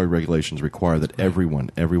regulations require that everyone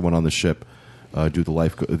on the ship do the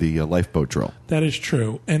lifeboat drill. That is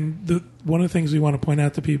true. And one of the things we want to point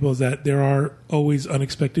out to people is that there are always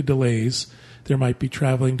unexpected delays. There might be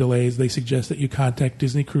traveling delays. They suggest that you contact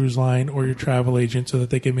Disney Cruise Line or your travel agent so that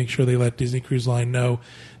they can make sure they let Disney Cruise Line know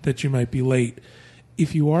that you might be late.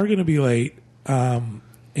 If you are going to be late,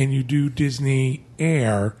 and you do Disney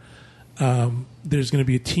Air, there's going to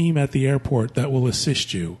be a team at the airport that will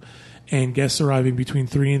assist you. And guests arriving between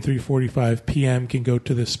 3 and 3:45 p.m. can go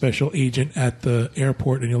to the special agent at the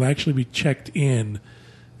airport, and you'll actually be checked in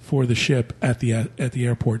for the ship at the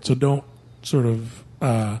airport. So don't sort of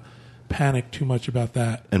panic too much about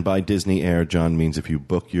that. And by Disney Air, John means if you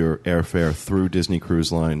book your airfare through Disney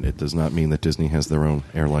Cruise Line, it does not mean that Disney has their own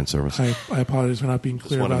airline service. I apologize for not being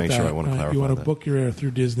clear about that. Just want to make sure I want to clarify You want to that. book your air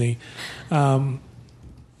through Disney.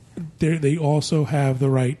 They also have the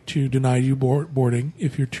right to deny you boarding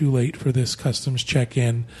if you're too late for this customs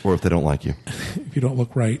check-in. Or if they don't like you. If you don't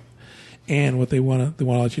look right. And what they want to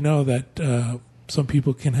let you know that some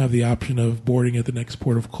people can have the option of boarding at the next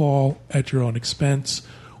port of call at your own expense,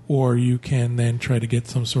 or you can then try to get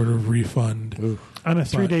some sort of refund. Ooh. On a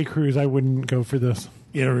 3-day cruise, I wouldn't go for this.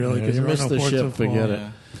 Yeah, really, because you there are missed no the ports ship, of call. forget it.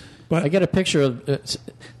 But I get a picture of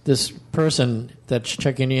this person that's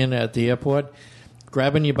checking in at the airport,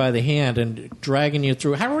 grabbing you by the hand and dragging you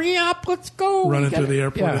through. Hurry up, let's go! running through the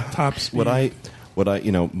airport Yeah. at top speed.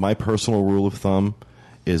 My personal rule of thumb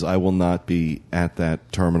is I will not be at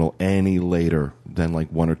that terminal any later than like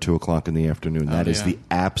 1 or 2 o'clock in the afternoon. That is the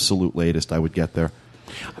absolute latest I would get there.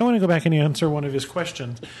 I want to go back and answer one of his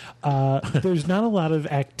questions. There's not a lot of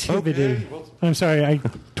activity. I'm sorry, I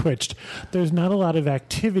twitched. There's not a lot of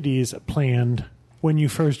activities planned when you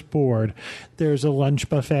first board. There's a lunch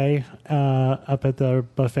buffet up at the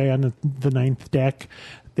buffet on the 9th deck.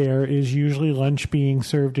 There is usually lunch being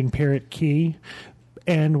served in Parrot Key.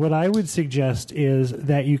 And what I would suggest is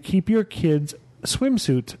that you keep your kids'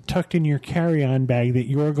 swimsuits tucked in your carry-on bag that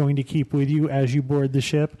you are going to keep with you as you board the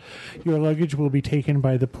ship. Your luggage will be taken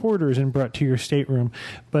by the porters and brought to your stateroom,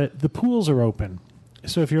 but the pools are open.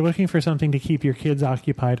 So if you're looking for something to keep your kids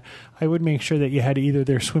occupied, I would make sure that you had either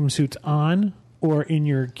their swimsuits on or in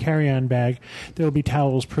your carry-on bag. There will be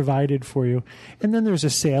towels provided for you. And then there's a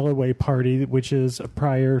sail-away party, which is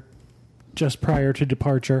just prior to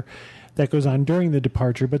departure. That goes on during the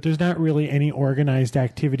departure, but there's not really any organized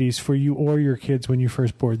activities for you or your kids when you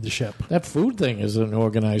first board the ship. That food thing is an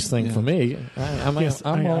organized thing for me. I'm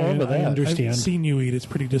all over that. I understand. I've seen you eat. It's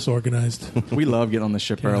pretty disorganized. We love getting on the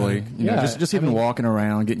ship early. You know, just even walking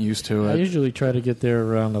around, getting used to it. I usually try to get there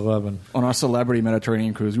around 11. On our Celebrity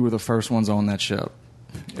Mediterranean cruise, we were the first ones on that ship.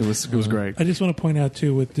 It was great. I just want to point out,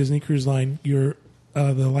 too, with Disney Cruise Line,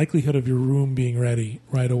 the likelihood of your room being ready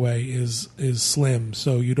right away is slim.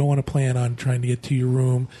 So you don't want to plan on trying to get to your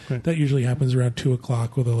room. Right. That usually happens around 2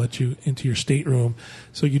 o'clock where they'll let you into your stateroom.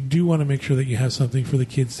 So you do want to make sure that you have something for the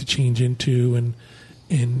kids to change into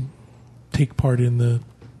and take part in the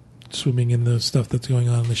swimming in the stuff that's going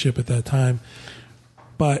on the ship at that time.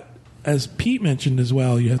 But as Pete mentioned as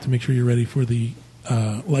well, you have to make sure you're ready for the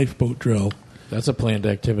lifeboat drill. That's a planned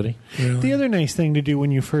activity. Really? The other nice thing to do when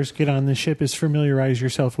you first get on the ship is familiarize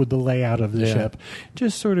yourself with the layout of the ship.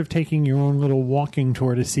 Just sort of taking your own little walking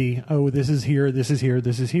tour to see, oh, this is here, this is here,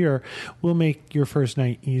 this is here, will make your first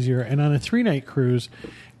night easier. And on a 3-night cruise,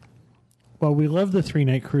 while we love the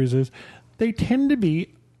 3-night cruises, they tend to be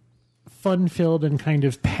fun-filled and kind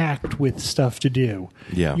of packed with stuff to do.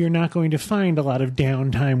 Yeah. You're not going to find a lot of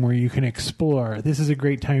downtime where you can explore. This is a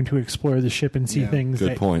great time to explore the ship and see things.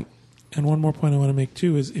 Good point. And one more point I want to make,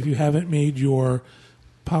 too, is if you haven't made your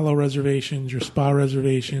Palo reservations, your spa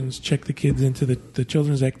reservations, check the kids into the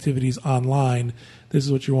children's activities online. This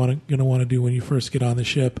is what you're going to want to do when you first get on the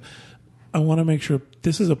ship. I want to make sure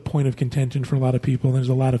this is a point of contention for a lot of people. There's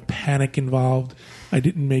a lot of panic involved. I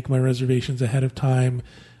didn't make my reservations ahead of time.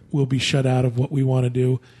 We'll be shut out of what we want to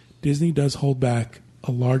do. Disney does hold back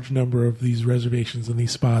a large number of these reservations and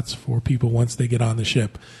these spots for people once they get on the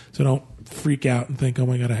ship. So don't freak out and think, oh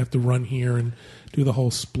my God, I have to run here and do the whole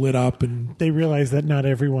split up. And they realize that not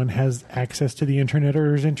everyone has access to the internet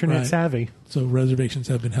or is internet savvy. So reservations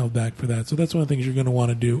have been held back for that. So that's one of the things you're going to want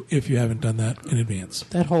to do if you haven't done that in advance.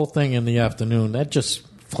 That whole thing in the afternoon, that just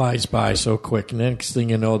flies by so quick. And next thing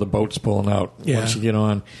you know, the boat's pulling out once you get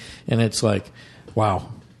on. And it's like, wow.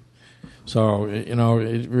 So,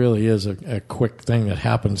 it really is a quick thing that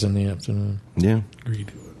happens in the afternoon. Yeah.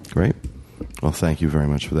 Agreed. Great. Well, thank you very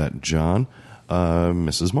much for that, John.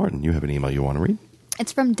 Mrs. Martin, you have an email you want to read?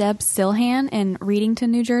 It's from Deb Silhan in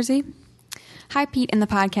Readington, New Jersey. Hi, Pete and the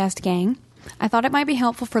podcast gang. I thought it might be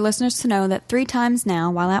helpful for listeners to know that 3 times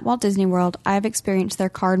now, while at Walt Disney World, I have experienced their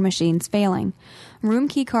card machines failing. Room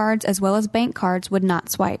key cards as well as bank cards would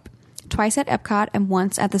not swipe. Twice at Epcot and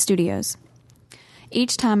once at the studios.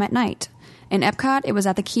 Each time at night. In Epcot, it was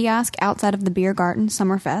at the kiosk outside of the Beer Garden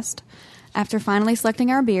Summerfest. After finally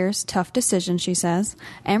selecting our beers, tough decision, she says,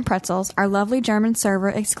 and pretzels, our lovely German server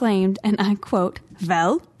exclaimed, and I quote,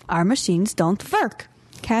 "Well, our machines don't work.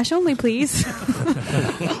 Cash only, please."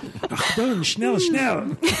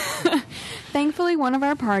 Schnell. Thankfully, one of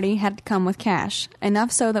our party had come with cash,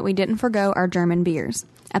 enough so that we didn't forgo our German beers.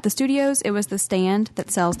 At the studios, it was the stand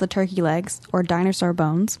that sells the turkey legs, or dinosaur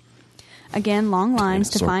bones. Again, long lines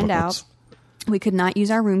to find out. We could not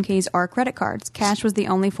use our room keys or credit cards. Cash was the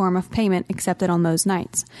only form of payment accepted on those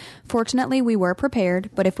nights. Fortunately, we were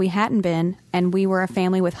prepared, but if we hadn't been, and we were a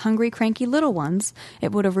family with hungry, cranky little ones,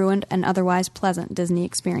 it would have ruined an otherwise pleasant Disney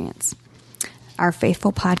experience. Our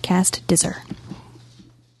faithful podcast, Dizzer.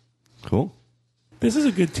 Cool. This is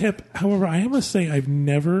a good tip. However, I must say I've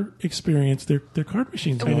never experienced their card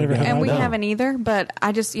machines. And we haven't either, but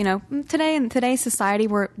I just, today in today's society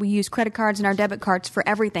we use credit cards and our debit cards for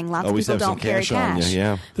everything. Lots of people don't carry cash.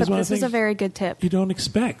 But this is a very good tip. You don't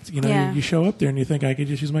expect. You show up there and you think I could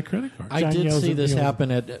just use my credit card. I did see this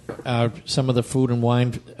happen at some of the food and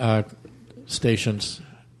wine stations.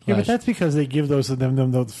 Yeah, but that's because they give those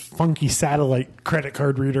funky satellite credit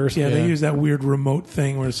card readers. Yeah, they use that weird remote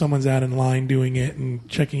thing where someone's out in line doing it and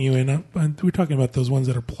checking you in. We're talking about those ones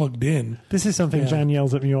that are plugged in. This is something John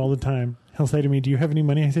yells at me all the time. He'll say to me, "Do you have any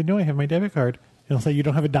money?" I say, "No, I have my debit card." He'll say, "You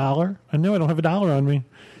don't have $1?" No, I don't have $1 on me.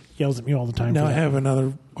 He yells at me all the time. Now I have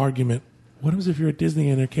another argument. What happens if you're at Disney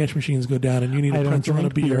and their cash machines go down and you need a pretzel and a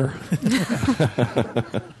beer?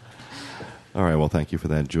 All right, well, thank you for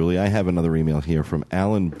that, Julie. I have another email here from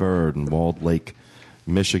Alan Bird in Walled Lake,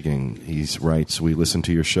 Michigan. He writes, "We listen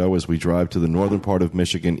to your show as we drive to the northern part of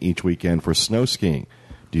Michigan each weekend for snow skiing.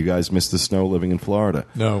 Do you guys miss the snow living in Florida?"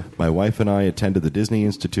 No. "My wife and I attended the Disney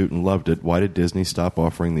Institute and loved it. Why did Disney stop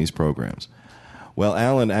offering these programs?" Well,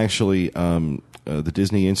 Alan, actually, the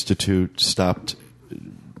Disney Institute stopped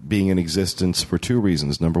being in existence for 2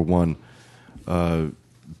 reasons. Number one,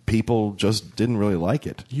 people just didn't really like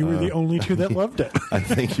it. You were the only two that loved it. I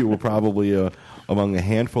think you were probably among a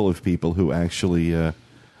handful of people who actually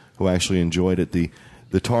enjoyed it.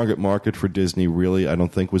 The target market for Disney really, I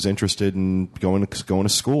don't think, was interested in going to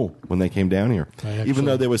school when they came down here. Even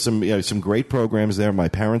though there was some great programs there, my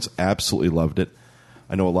parents absolutely loved it.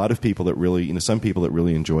 I know a lot of people that really, some people that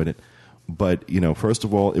really enjoyed it. But first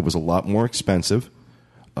of all, it was a lot more expensive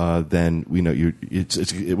than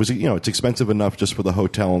it's expensive enough just for the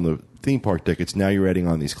hotel and the theme park tickets. Now you're adding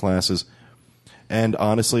on these classes. And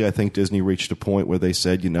honestly, I think Disney reached a point where they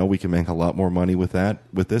said, we can make a lot more money with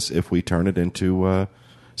this if we turn it into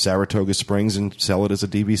Saratoga Springs and sell it as a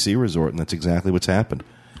DVC resort, and that's exactly what's happened.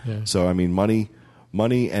 Yeah. So, I mean, money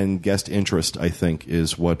and guest interest, I think,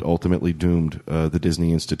 is what ultimately doomed the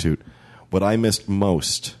Disney Institute. What I missed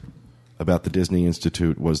most about the Disney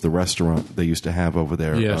Institute was the restaurant they used to have over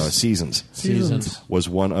there. Yes. Seasons was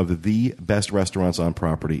one of the best restaurants on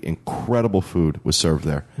property. Incredible food was served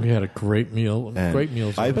there. We had a great meal. And great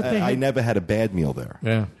meals. I never had a bad meal there.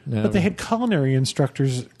 Yeah. But they had culinary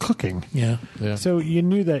instructors cooking. Yeah. So you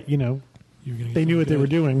knew that, they knew what they were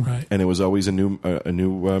doing. Right. And it was always a new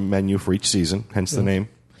menu for each season, hence the name.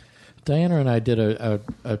 Diana and I did a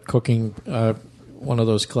cooking one of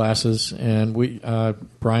those classes, and we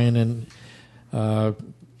Brian and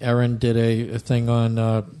Erin did a thing on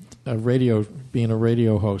a radio, being a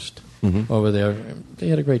radio host over there. They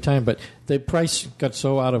had a great time, but the price got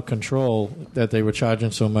so out of control that they were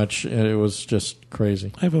charging so much, and it was just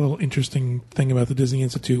crazy. I have a little interesting thing about the Disney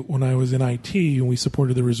Institute. When I was in IT and we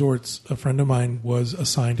supported the resorts, a friend of mine was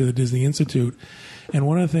assigned to the Disney Institute, and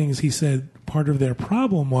one of the things he said part of their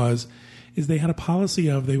problem is they had a policy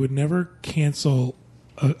of they would never cancel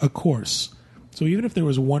a course. So even if there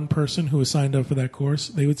was one person who was signed up for that course,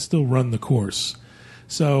 they would still run the course.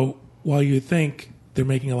 So while you think they're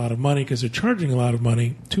making a lot of money because they're charging a lot of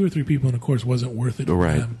money, 2 or 3 people in a course wasn't worth it for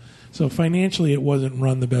them. So financially it wasn't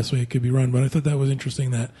run the best way it could be run. But I thought that was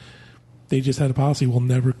interesting that they just had a policy, we'll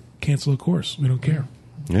never cancel a course. We don't care.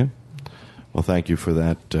 Yeah. Well, thank you for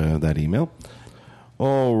that email.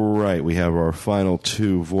 All right, we have our final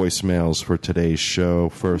 2 voicemails for today's show.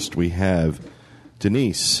 First, we have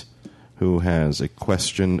Denise, who has a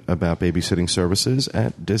question about babysitting services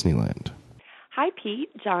at Disneyland. Hi, Pete,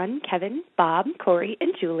 John, Kevin, Bob, Corey,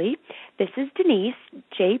 and Julie. This is Denise,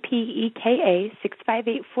 JPEKA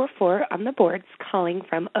 65844 on the boards, calling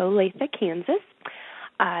from Olathe, Kansas.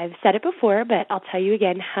 I've said it before, but I'll tell you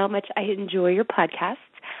again how much I enjoy your podcasts.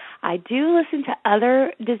 I do listen to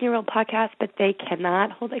other Disney World podcasts, but they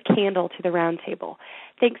cannot hold a candle to the Roundtable.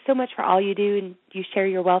 Thanks so much for all you do, and you share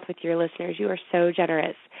your wealth with your listeners. You are so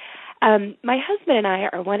generous. My husband and I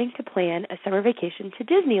are wanting to plan a summer vacation to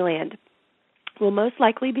Disneyland. We'll most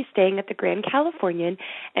likely be staying at the Grand Californian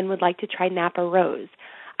and would like to try Napa Rose.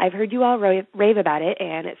 I've heard you all rave about it,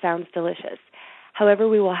 and it sounds delicious. However,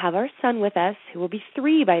 we will have our son with us, who will be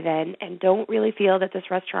 3 by then, and don't really feel that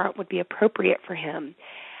this restaurant would be appropriate for him.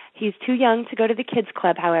 He's too young to go to the kids'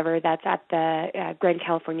 club, however, that's at the Grand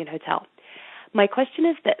Californian Hotel. My question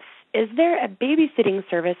is this. Is there a babysitting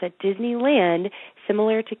service at Disneyland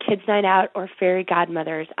similar to Kids Night Out or Fairy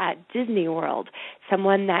Godmothers at Disney World?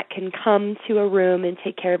 Someone that can come to a room and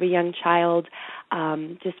take care of a young child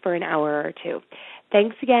just for an hour or 2.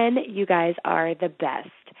 Thanks again. You guys are the best.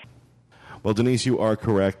 Well, Denise, you are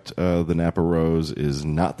correct. The Napa Rose is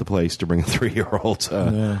not the place to bring a 3-year-old.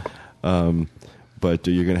 But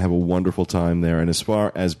you're going to have a wonderful time there. And as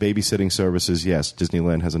far as babysitting services, yes,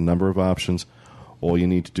 Disneyland has a number of options. All you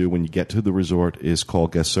need to do when you get to the resort is call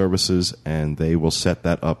guest services, and they will set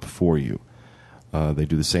that up for you. They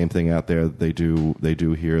do the same thing out there that they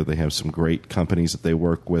do here. They have some great companies that they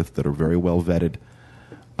work with that are very well vetted,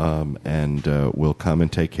 and will come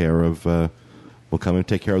and take care of the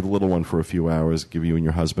little one for a few hours, give you and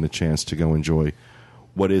your husband a chance to go enjoy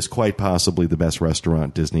what is quite possibly the best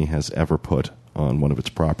restaurant Disney has ever put on one of its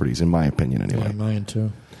properties, in my opinion, anyway. Yeah, mine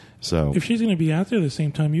too. So, if she's going to be out there the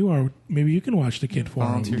same time you are, maybe you can watch the kid for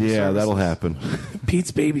her. Yeah, that'll happen.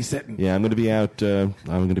 Pete's babysitting. Yeah, I'm going to be out. I'm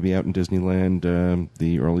going to be out in Disneyland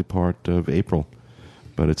the early part of April,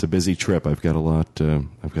 but it's a busy trip. I've got a lot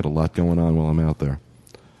going on while I'm out there,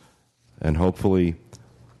 and hopefully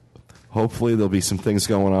there'll be some things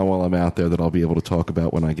going on while I'm out there that I'll be able to talk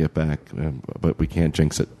about when I get back. But we can't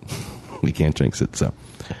jinx it. We can't jinx it. So,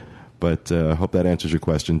 but hope that answers your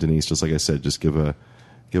question, Denise. Just like I said, just give a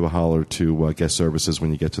holler to guest services when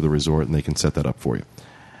you get to the resort, and they can set that up for you.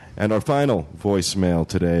 And our final voicemail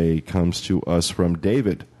today comes to us from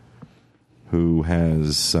David, who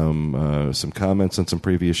has some comments on some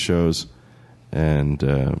previous shows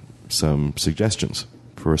and some suggestions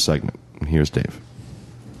for a segment. And here's Dave.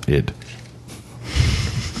 Id.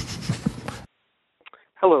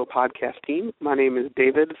 Hello, podcast team. My name is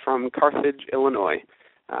David from Carthage, Illinois.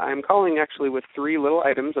 I'm calling actually with 3 little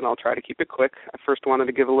items, and I'll try to keep it quick. I first wanted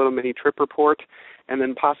to give a little mini trip report, and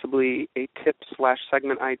then possibly a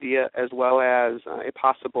tip/segment idea, as well as a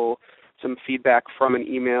possible some feedback from an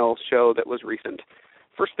email show that was recent.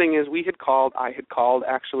 First thing is I had called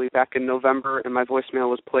actually back in November, and my voicemail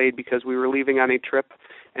was played because we were leaving on a trip,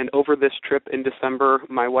 and over this trip in December,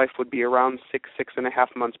 my wife would be around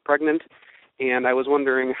 6.5 months pregnant, and I was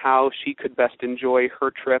wondering how she could best enjoy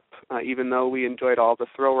her trip, even though we enjoyed all the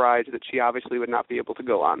thrill rides that she obviously would not be able to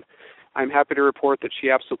go on. I'm happy to report that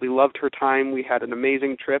she absolutely loved her time. We had an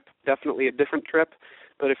amazing trip, definitely a different trip,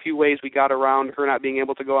 but a few ways we got around her not being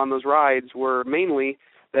able to go on those rides were mainly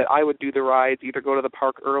that I would do the rides, either go to the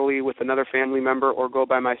park early with another family member or go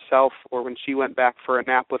by myself, or when she went back for a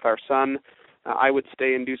nap with our son, I would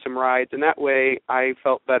stay and do some rides, and that way I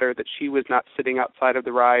felt better that she was not sitting outside of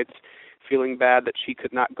the rides feeling bad that she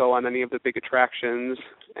could not go on any of the big attractions.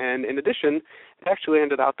 And in addition, it actually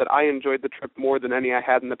ended out that I enjoyed the trip more than any I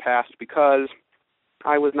had in the past because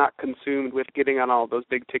I was not consumed with getting on all those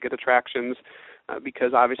big ticket attractions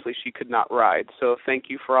because obviously she could not ride. So thank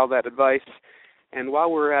you for all that advice. And while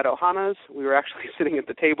we were at Ohana's, we were actually sitting at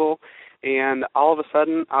the table, and all of a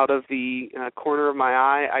sudden, out of the corner of my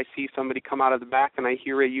eye, I see somebody come out of the back, and I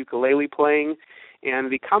hear a ukulele playing.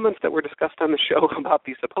 And the comments that were discussed on the show about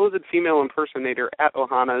the supposed female impersonator at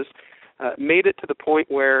Ohana's made it to the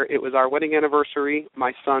point where it was our wedding anniversary,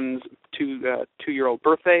 my son's two-year-old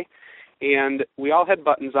birthday, and we all had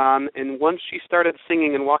buttons on. And once she started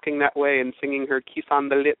singing and walking that way and singing her Kiss on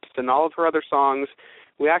the Lips and all of her other songs,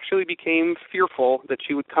 we actually became fearful that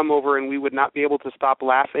she would come over and we would not be able to stop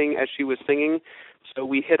laughing as she was singing. So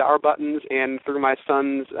we hid our buttons and threw my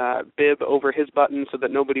son's bib over his buttons so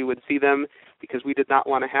that nobody would see them because we did not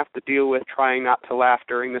want to have to deal with trying not to laugh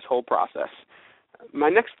during this whole process. My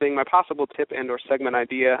next thing, my possible tip and or segment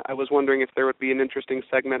idea, I was wondering if there would be an interesting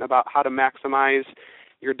segment about how to maximize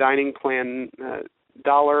your dining plan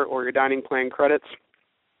dollar or your dining plan credits.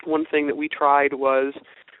 One thing that we tried was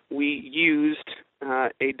we used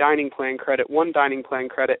a dining plan credit, one dining plan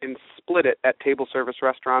credit, and split it at table service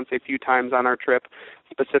restaurants a few times on our trip,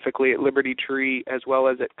 specifically at Liberty Tree as well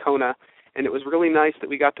as at Kona. And it was really nice that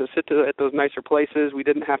we got to sit at those nicer places. We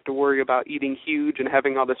didn't have to worry about eating huge and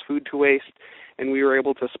having all this food to waste, and we were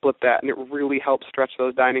able to split that. And it really helped stretch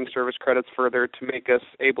those dining service credits further to make us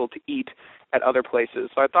able to eat at other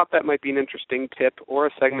places. So I thought that might be an interesting tip or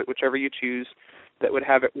a segment, whichever you choose, that would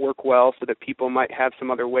have it work well so that people might have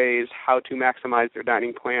some other ways how to maximize their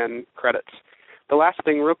dining plan credits. The last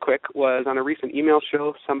thing real quick was on a recent email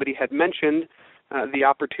show, somebody had mentioned the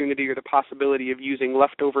opportunity or the possibility of using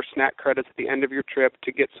leftover snack credits at the end of your trip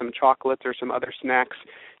to get some chocolates or some other snacks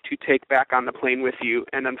to take back on the plane with you.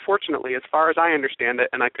 And unfortunately, as far as I understand it,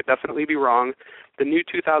 and I could definitely be wrong, the new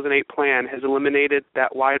 2008 plan has eliminated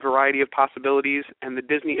that wide variety of possibilities, and the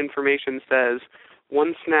Disney information says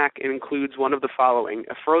one snack includes one of the following: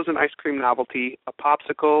 a frozen ice cream novelty, a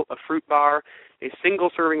popsicle, a fruit bar, a single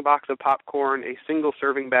serving box of popcorn, a single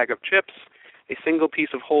serving bag of chips, a single piece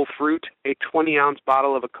of whole fruit, a 20-ounce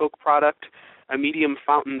bottle of a Coke product, a medium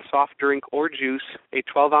fountain soft drink or juice, a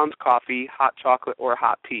 12-ounce coffee, hot chocolate, or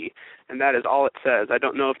hot tea. And that is all it says. I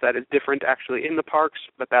don't know if that is different actually in the parks,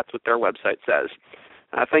 but that's what their website says.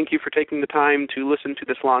 Thank you for taking the time to listen to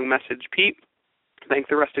this long message, Pete. Thank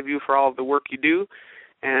the rest of you for all of the work you do,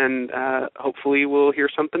 and hopefully we'll hear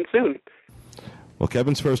something soon. Well,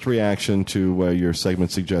 Kevin's first reaction to your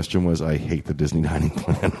segment suggestion was, I hate the Disney dining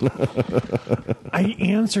plan. I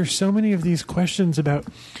answer so many of these questions about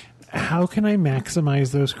how can I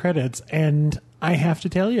maximize those credits, and I have to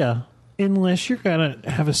tell you, unless you're going to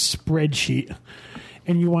have a spreadsheet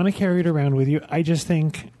and you want to carry it around with you, I just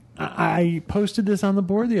think, I posted this on the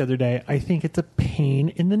board the other day, I think it's a pain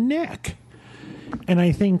in the neck. And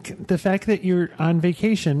I think the fact that you're on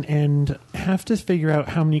vacation and have to figure out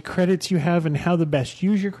how many credits you have and how to best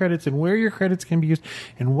use your credits and where your credits can be used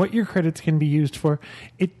and what your credits can be used for,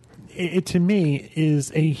 it to me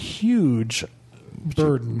is a huge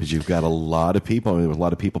burden. Because you've got a lot of people. There was a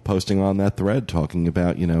lot of people posting on that thread talking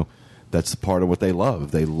about, that's part of what they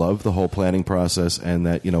love. They love the whole planning process, and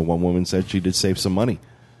that, one woman said she did save some money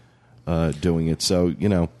doing it. So,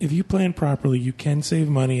 if you plan properly, you can save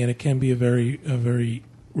money, and it can be a very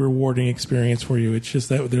rewarding experience for you. It's just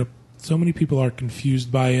that so many people are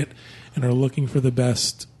confused by it and are looking for the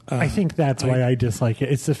best. I think that's why I dislike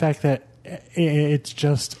it. It's the fact that it's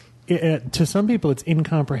just, to some people, it's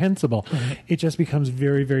incomprehensible. Right. It just becomes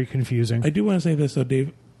very, very confusing. I do want to say this, though,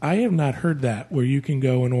 Dave. I have not heard that where you can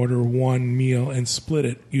go and order one meal and split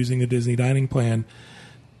it using the Disney dining plan.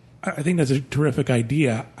 I think that's a terrific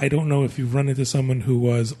idea. I don't know if you've run into someone who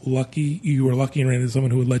was lucky. You were lucky and ran into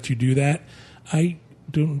someone who would let you do that. I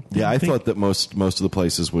don't. Yeah, I thought that most of the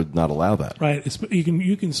places would not allow that. Right.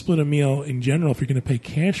 You can split a meal in general if you're going to pay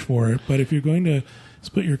cash for it, but if you're going to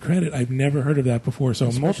split your credit, I've never heard of that before.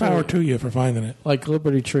 So more power to you for finding it. Like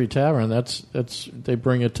Liberty Tree Tavern, that's they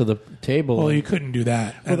bring it to the table. Well, you couldn't do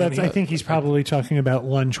that. Well, I think he's probably talking about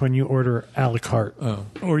lunch when you order a la carte. Oh.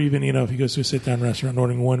 Or even, if he goes to a sit-down restaurant and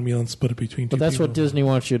ordering one meal and split it between two people. But that's what Disney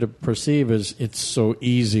wants you to perceive as it's so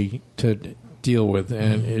easy to deal with.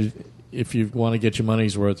 And if you want to get your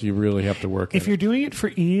money's worth, you really have to work. If you're doing it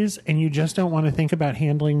for ease and you just don't want to think about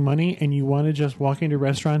handling money and you want to just walk into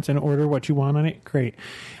restaurants and order what you want on it, great.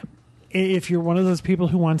 If you're one of those people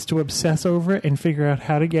who wants to obsess over it and figure out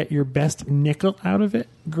how to get your best nickel out of it,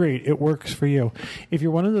 great, it works for you. If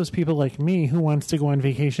you're one of those people like me who wants to go on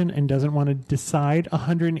vacation and doesn't want to decide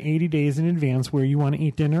 180 days in advance where you want to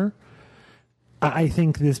eat dinner, I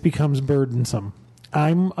think this becomes burdensome.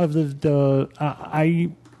 I'm of I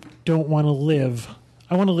don't want to live.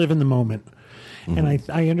 I want to live in the moment. Mm-hmm. And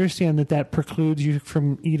I understand that precludes you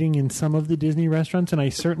from eating in some of the Disney restaurants, and I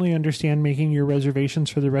certainly understand making your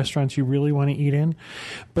reservations for the restaurants you really want to eat in.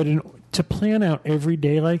 But to plan out every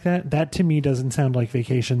day like that to me doesn't sound like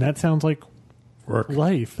vacation. That sounds like work.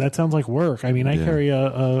 Life. That sounds like work. I mean, I carry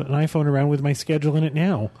an iPhone around with my schedule in it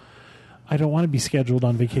now. I don't want to be scheduled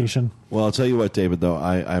on vacation. Well, I'll tell you what, David, though.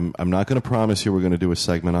 I'm not going to promise you we're going to do a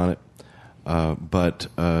segment on it. But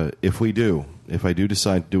if I do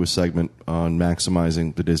decide to do a segment on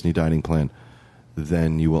maximizing the Disney dining plan,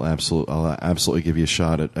 then I'll absolutely give you a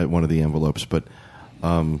shot at one of the envelopes. But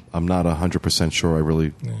I'm not 100% sure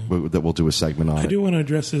that we'll do a segment on it. I do want to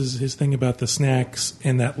address his thing about the snacks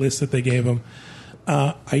and that list that they gave him.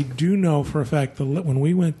 I do know for a fact that when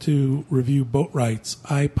we went to review boat rights,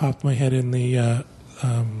 I popped my head in the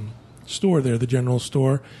store there, the general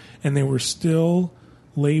store, and there were still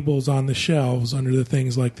labels on the shelves under the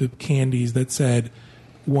things like the candies that said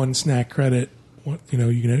one snack credit. You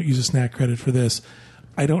can use a snack credit for this.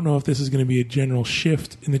 I don't know if this is going to be a general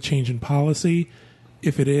shift in the change in policy.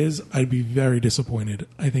 If it is, I'd be very disappointed.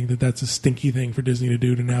 I think that's a stinky thing for Disney to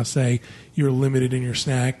do, to now say you're limited in your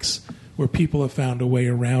snacks, where people have found a way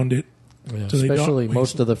around it. Yeah, so especially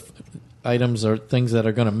most of the items are things that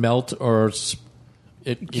are going to melt or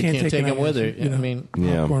you can't take them with you. I mean,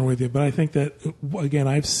 popcorn with you. But I think that, again,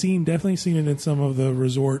 I've definitely seen it in some of the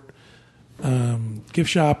resort gift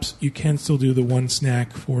shops. You can still do the one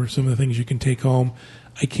snack for some of the things you can take home.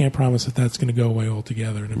 I can't promise that that's going to go away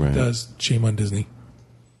altogether. And if it does, shame on Disney.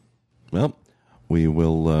 Well, we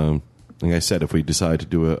will. Like I said, if we decide to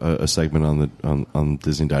do a segment on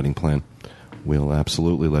Disney dining plan, we'll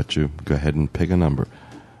absolutely let you go ahead and pick a number.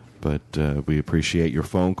 But we appreciate your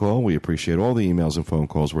phone call. We appreciate all the emails and phone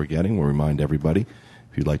calls we're getting. We'll remind everybody,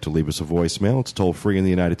 if you'd like to leave us a voicemail, it's toll-free in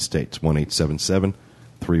the United States,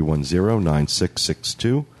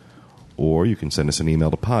 1-877-310-9662. Or you can send us an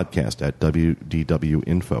email to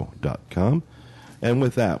podcast@wdwinfo.com. And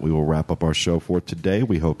with that, we will wrap up our show for today.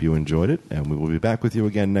 We hope you enjoyed it, and we will be back with you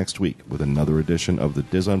again next week with another edition of the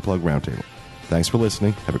Diz Unplugged Roundtable. Thanks for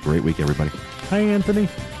listening. Have a great week, everybody. Hi, Anthony.